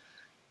to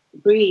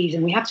breathe,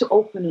 and we have to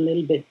open a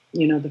little bit,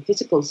 the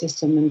physical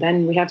system, and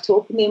then we have to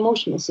open the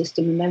emotional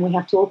system, and then we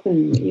have to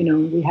open,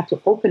 we have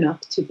to open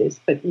up to this.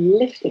 But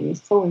lifting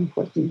is so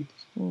important.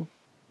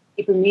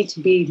 People need to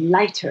be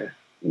lighter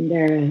in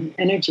their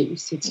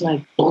energies. It's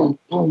like boom,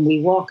 boom.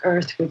 We walk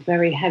earth with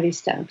very heavy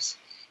steps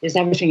because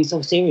everything is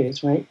so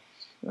serious, right?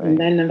 And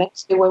then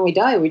eventually when we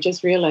die, we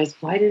just realize,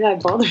 why did I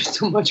bother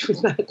so much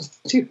with that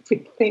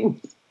stupid thing?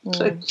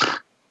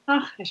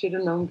 I should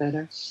have known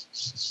better.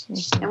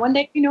 And one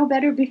day we know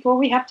better before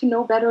we have to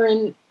know better,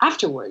 and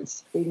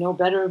afterwards we know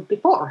better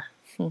before.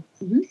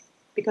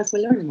 Because we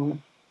learn more.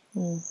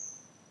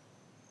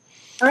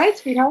 All right,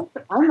 sweetheart,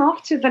 I'm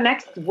off to the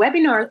next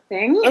webinar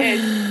thing.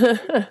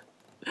 It's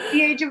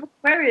the age of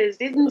Aquarius,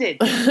 isn't it?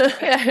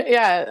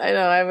 Yeah, I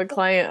know. I have a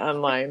client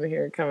online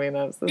here coming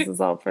up, so this is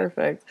all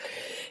perfect.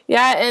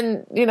 Yeah,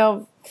 and,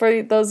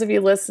 for those of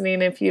you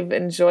listening, if you've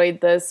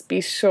enjoyed this,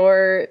 be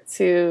sure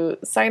to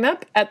sign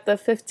up at the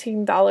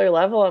 $15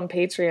 level on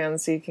Patreon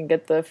so you can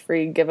get the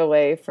free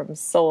giveaway from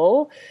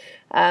Sol.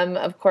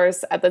 Of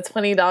course, at the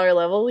 $20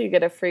 level, you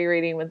get a free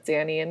reading with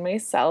Danny and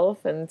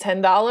myself, and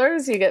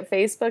 $10, you get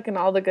Facebook and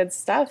all the good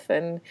stuff.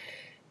 And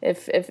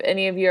if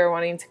any of you are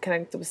wanting to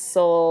connect with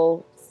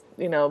Sol,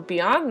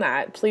 beyond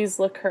that, please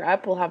look her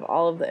up. We'll have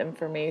all of the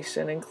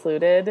information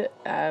included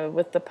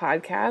with the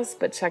podcast,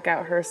 but check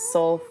out her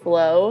Sol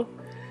Flow,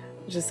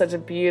 which is such a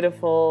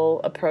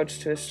beautiful approach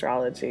to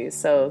astrology.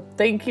 So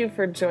thank you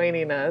for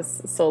joining us,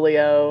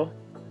 Solio.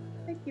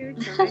 Thank you.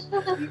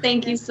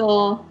 Thank you,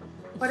 Sol.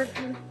 What a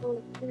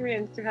beautiful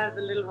experience to have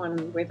the little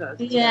one with us.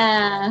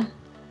 Yeah.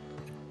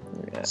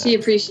 She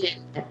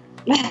appreciated it.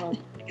 I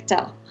can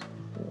tell.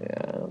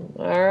 Yeah.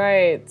 All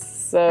right.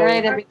 So, all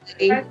right,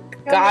 everybody.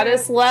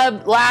 Goddess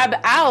Lab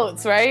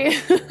out, right?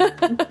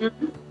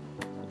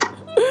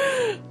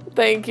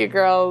 Thank you,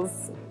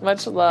 girls.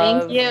 Much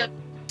love. Thank you.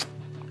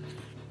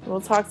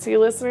 We'll talk to you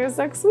listeners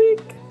next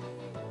week.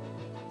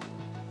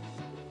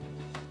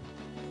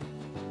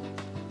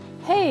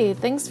 Hey,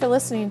 thanks for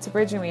listening to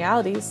Bridging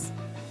Realities.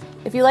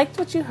 If you liked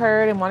what you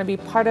heard and want to be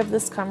part of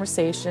this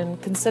conversation,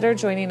 consider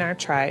joining our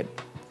tribe.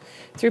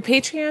 Through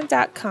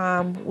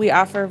patreon.com, we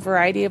offer a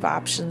variety of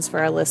options for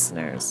our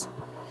listeners,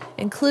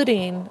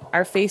 including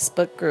our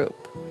Facebook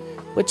group,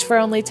 which for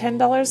only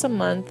 $10 a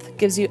month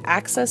gives you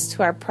access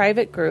to our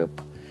private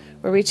group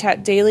where we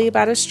chat daily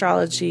about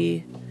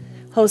astrology,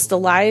 host a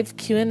live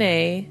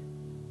Q&A,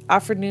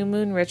 offer new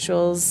moon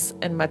rituals,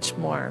 and much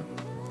more.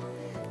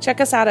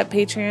 Check us out at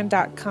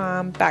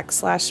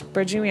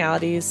patreon.com/Bridging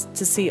Realities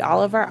to see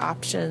all of our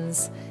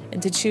options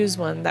and to choose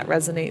one that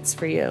resonates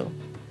for you.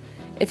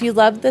 If you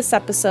loved this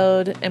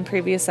episode and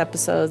previous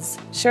episodes,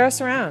 share us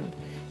around.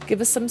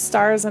 Give us some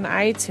stars on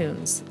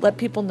iTunes. Let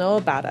people know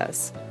about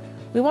us.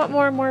 We want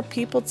more and more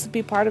people to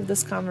be part of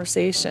this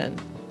conversation,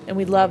 and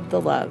we love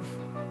the love.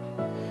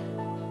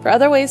 For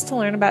other ways to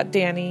learn about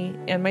Danny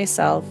and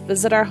myself,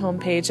 visit our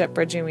homepage at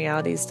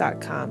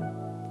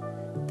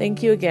bridgingrealities.com.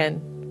 Thank you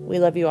again. We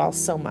love you all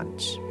so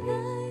much.